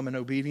Himself, becoming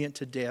obedient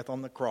to death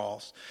on the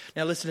cross.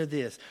 Now listen to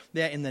this.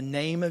 That in the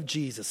name of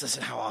Jesus,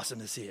 listen how awesome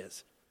this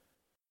is.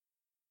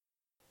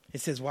 It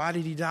says, why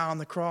did He die on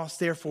the cross?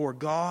 Therefore,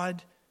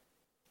 God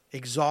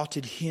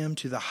exalted Him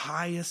to the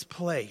highest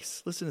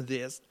place. Listen to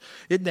this.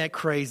 Isn't that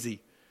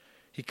crazy?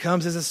 He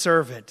comes as a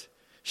servant,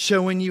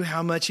 showing you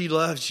how much He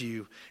loves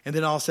you. And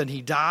then all of a sudden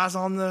He dies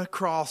on the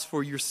cross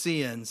for your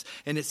sins.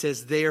 And it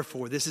says,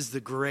 therefore, this is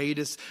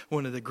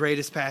one of the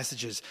greatest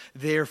passages.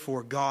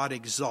 Therefore, God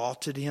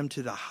exalted Him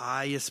to the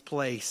highest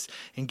place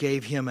and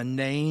gave Him a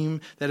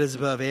name that is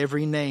above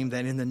every name,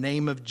 that in the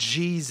name of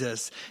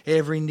Jesus,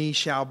 every knee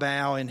shall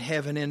bow in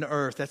heaven and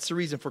earth. That's the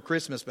reason for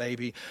Christmas,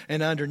 baby.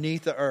 And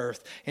underneath the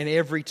earth. And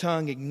every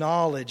tongue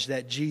acknowledge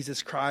that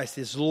Jesus Christ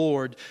is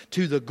Lord,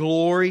 to the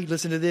glory,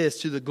 listen to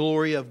this, to the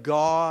glory of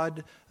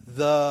God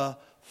the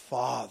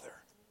Father.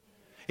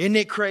 Isn't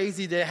it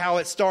crazy that how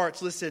it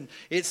starts? Listen,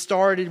 it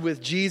started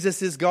with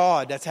Jesus is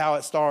God. That's how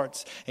it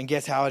starts. And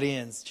guess how it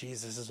ends?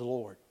 Jesus is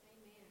Lord.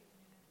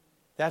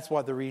 That's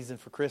what the reason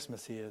for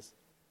Christmas is.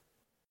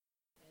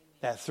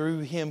 That through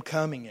Him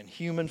coming in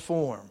human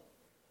form,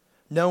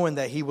 knowing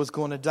that He was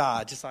going to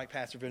die, just like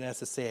Pastor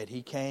Vanessa said,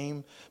 He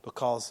came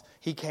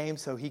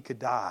so He could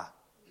die.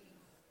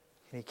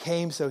 And He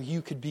came so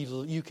you could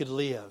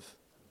live.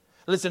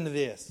 Listen to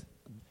this.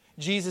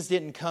 Jesus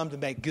didn't come to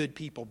make good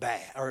people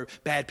bad or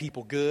bad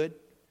people good.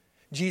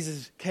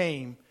 Jesus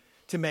came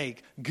to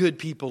make good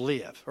people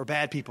live or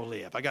bad people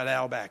live. I got it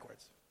all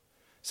backwards.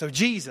 So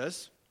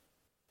Jesus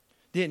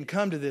didn't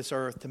come to this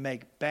earth to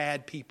make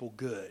bad people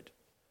good,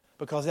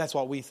 because that's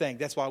what we think.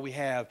 That's why we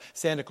have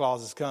Santa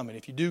Claus is coming.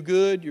 If you do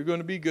good, you're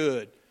going to be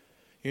good.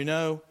 You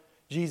know,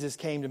 Jesus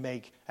came to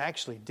make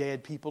actually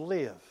dead people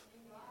live.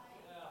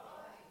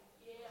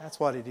 That's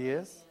what it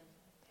is.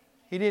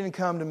 He didn't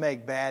come to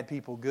make bad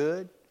people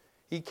good.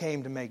 He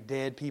came to make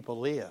dead people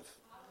live.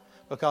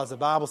 Because the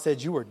Bible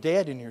said you were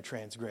dead in your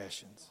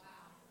transgressions.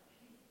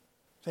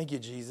 Thank you,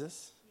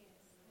 Jesus.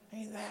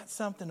 Ain't that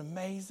something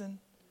amazing?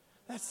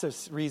 That's the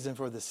reason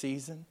for the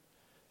season.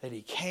 That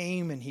He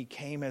came, and He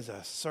came as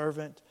a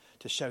servant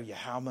to show you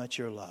how much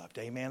you're loved.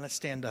 Amen. Let's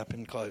stand up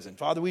in closing.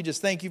 Father, we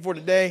just thank you for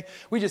today.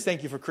 We just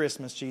thank you for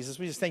Christmas, Jesus.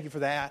 We just thank you for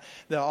that,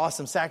 the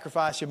awesome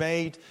sacrifice you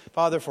made,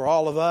 Father, for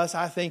all of us.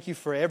 I thank you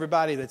for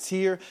everybody that's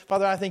here.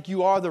 Father, I think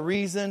you are the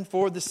reason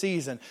for the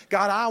season.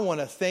 God, I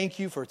want to thank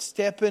you for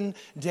stepping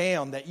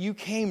down, that you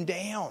came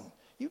down.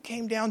 You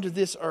came down to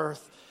this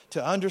earth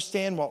to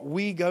understand what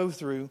we go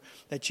through,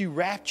 that you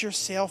wrapped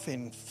yourself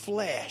in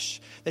flesh,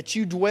 that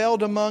you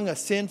dwelled among a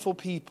sinful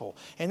people.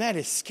 And that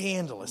is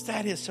scandalous.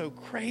 That is so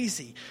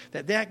crazy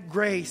that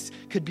grace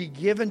could be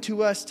given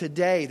to us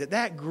today,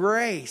 that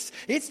grace,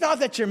 it's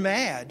not that you're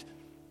mad,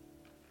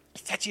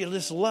 it's that you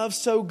just love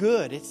so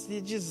good. It's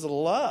just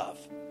love.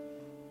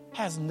 It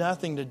has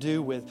nothing to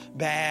do with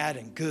bad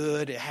and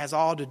good. It has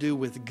all to do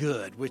with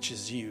good, which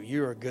is you.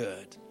 You're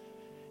good.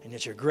 And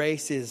that your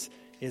grace is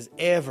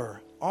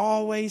ever,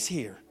 always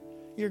here.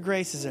 Your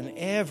grace is an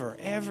ever,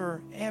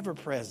 ever, ever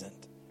present.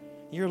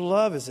 Your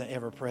love is an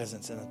ever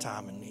presence in a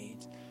time of need.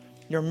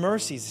 Your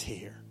mercy's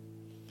here.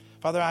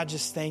 Father, I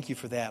just thank you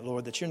for that,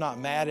 Lord, that you're not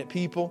mad at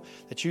people,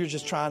 that you're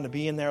just trying to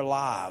be in their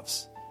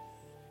lives.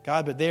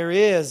 God, but there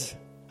is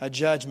a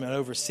judgment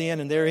over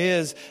sin, and there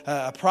is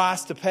a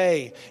price to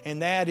pay,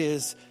 and that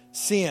is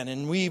sin.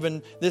 And we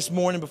even this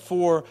morning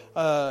before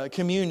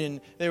communion,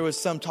 there was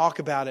some talk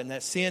about it, and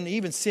that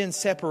sin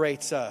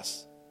separates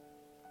us.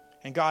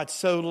 And God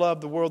so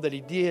loved the world that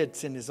He did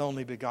send His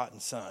only begotten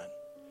Son.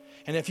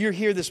 And if you're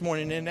here this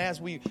morning, and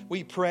as we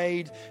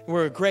prayed,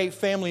 we're a great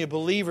family of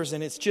believers,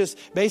 and it's just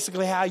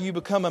basically how you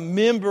become a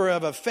member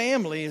of a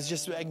family is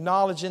just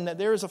acknowledging that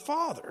there is a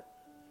Father.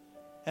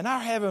 And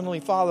our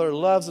Heavenly Father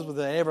loves us with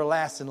an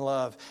everlasting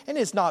love. And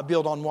it's not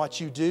built on what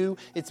you do.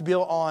 It's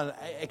built on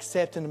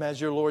accepting Him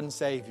as your Lord and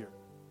Savior.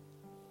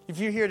 If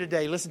you're here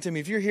today, listen to me.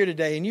 If you're here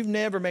today and you've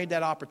never made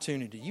that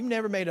opportunity, you've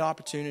never made an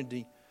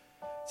opportunity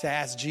to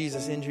ask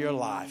Jesus into your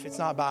life. It's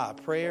not by a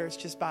prayer. It's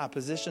just by a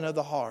position of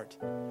the heart.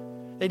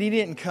 That He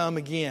didn't come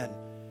again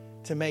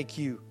to make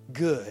you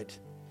good.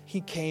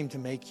 He came to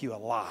make you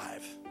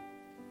alive.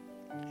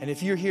 And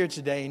if you're here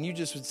today and you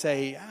just would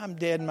say, I'm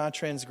dead in my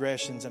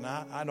transgressions and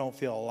I don't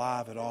feel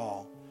alive at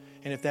all.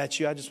 And if that's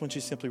you, I just want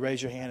you to simply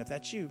raise your hand. If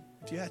that's you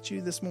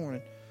this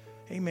morning,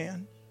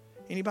 amen.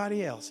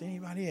 Anybody else?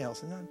 Anybody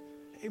else?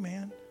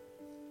 Amen.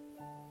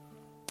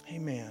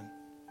 Amen.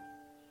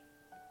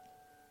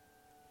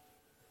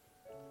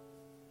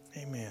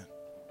 Amen.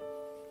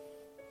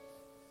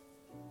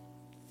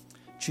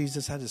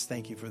 Jesus, I just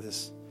thank you for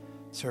this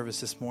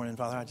service this morning.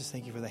 Father, I just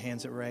thank you for the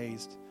hands that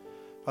raised.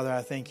 Father,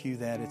 I thank you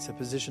that it's a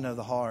position of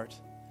the heart.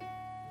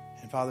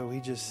 And Father,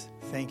 we just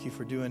thank you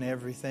for doing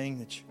everything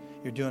that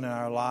you're doing in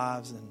our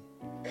lives. And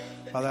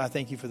Father, I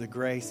thank you for the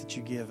grace that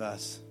you give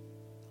us.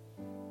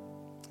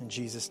 In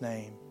Jesus'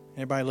 name.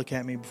 Everybody look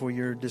at me before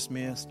you're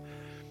dismissed.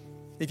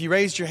 If you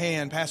raised your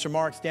hand, Pastor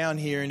Mark's down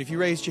here, and if you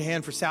raised your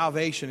hand for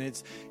salvation,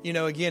 it's,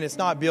 again, it's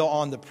not built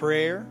on the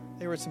prayer.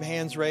 There were some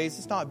hands raised.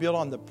 It's not built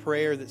on the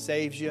prayer that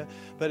saves you,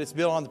 but it's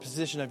built on the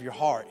position of your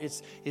heart.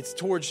 It's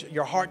towards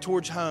your heart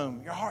towards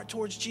home, your heart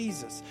towards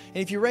Jesus. And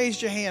if you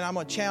raised your hand, I'm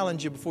going to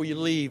challenge you before you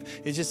leave,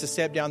 is just to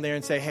step down there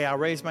and say, hey, I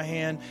raised my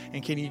hand,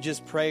 and can you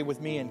just pray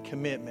with me in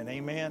commitment?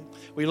 Amen.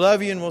 We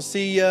love you, and we'll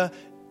see you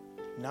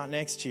not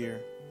next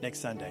year, next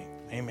Sunday.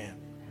 Amen.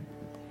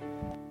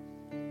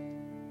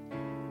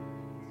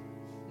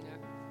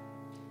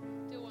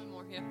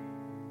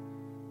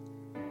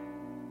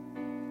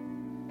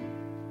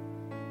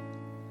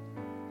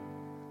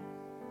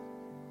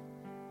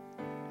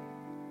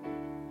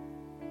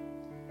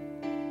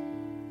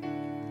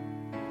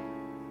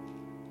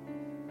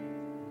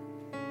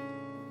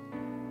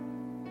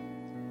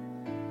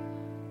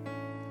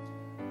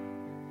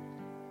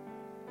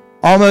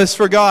 Almost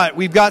forgot.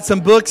 We've got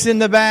some books in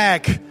the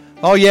back.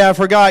 Oh yeah, I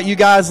forgot. You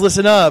guys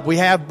listen up. We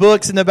have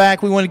books in the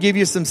back. We want to give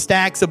you some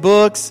stacks of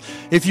books.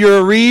 If you're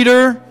a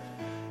reader,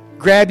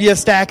 grab you a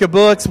stack of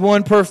books,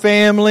 one per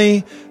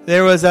family.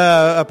 There was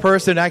a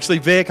person, actually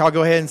Vic, I'll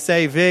go ahead and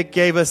say Vic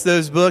gave us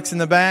those books in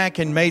the back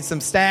and made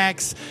some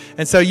stacks.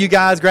 And so you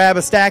guys grab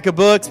a stack of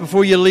books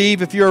before you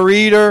leave. If you're a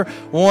reader,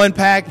 one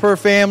pack per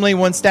family,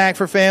 one stack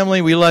for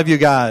family. We love you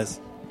guys.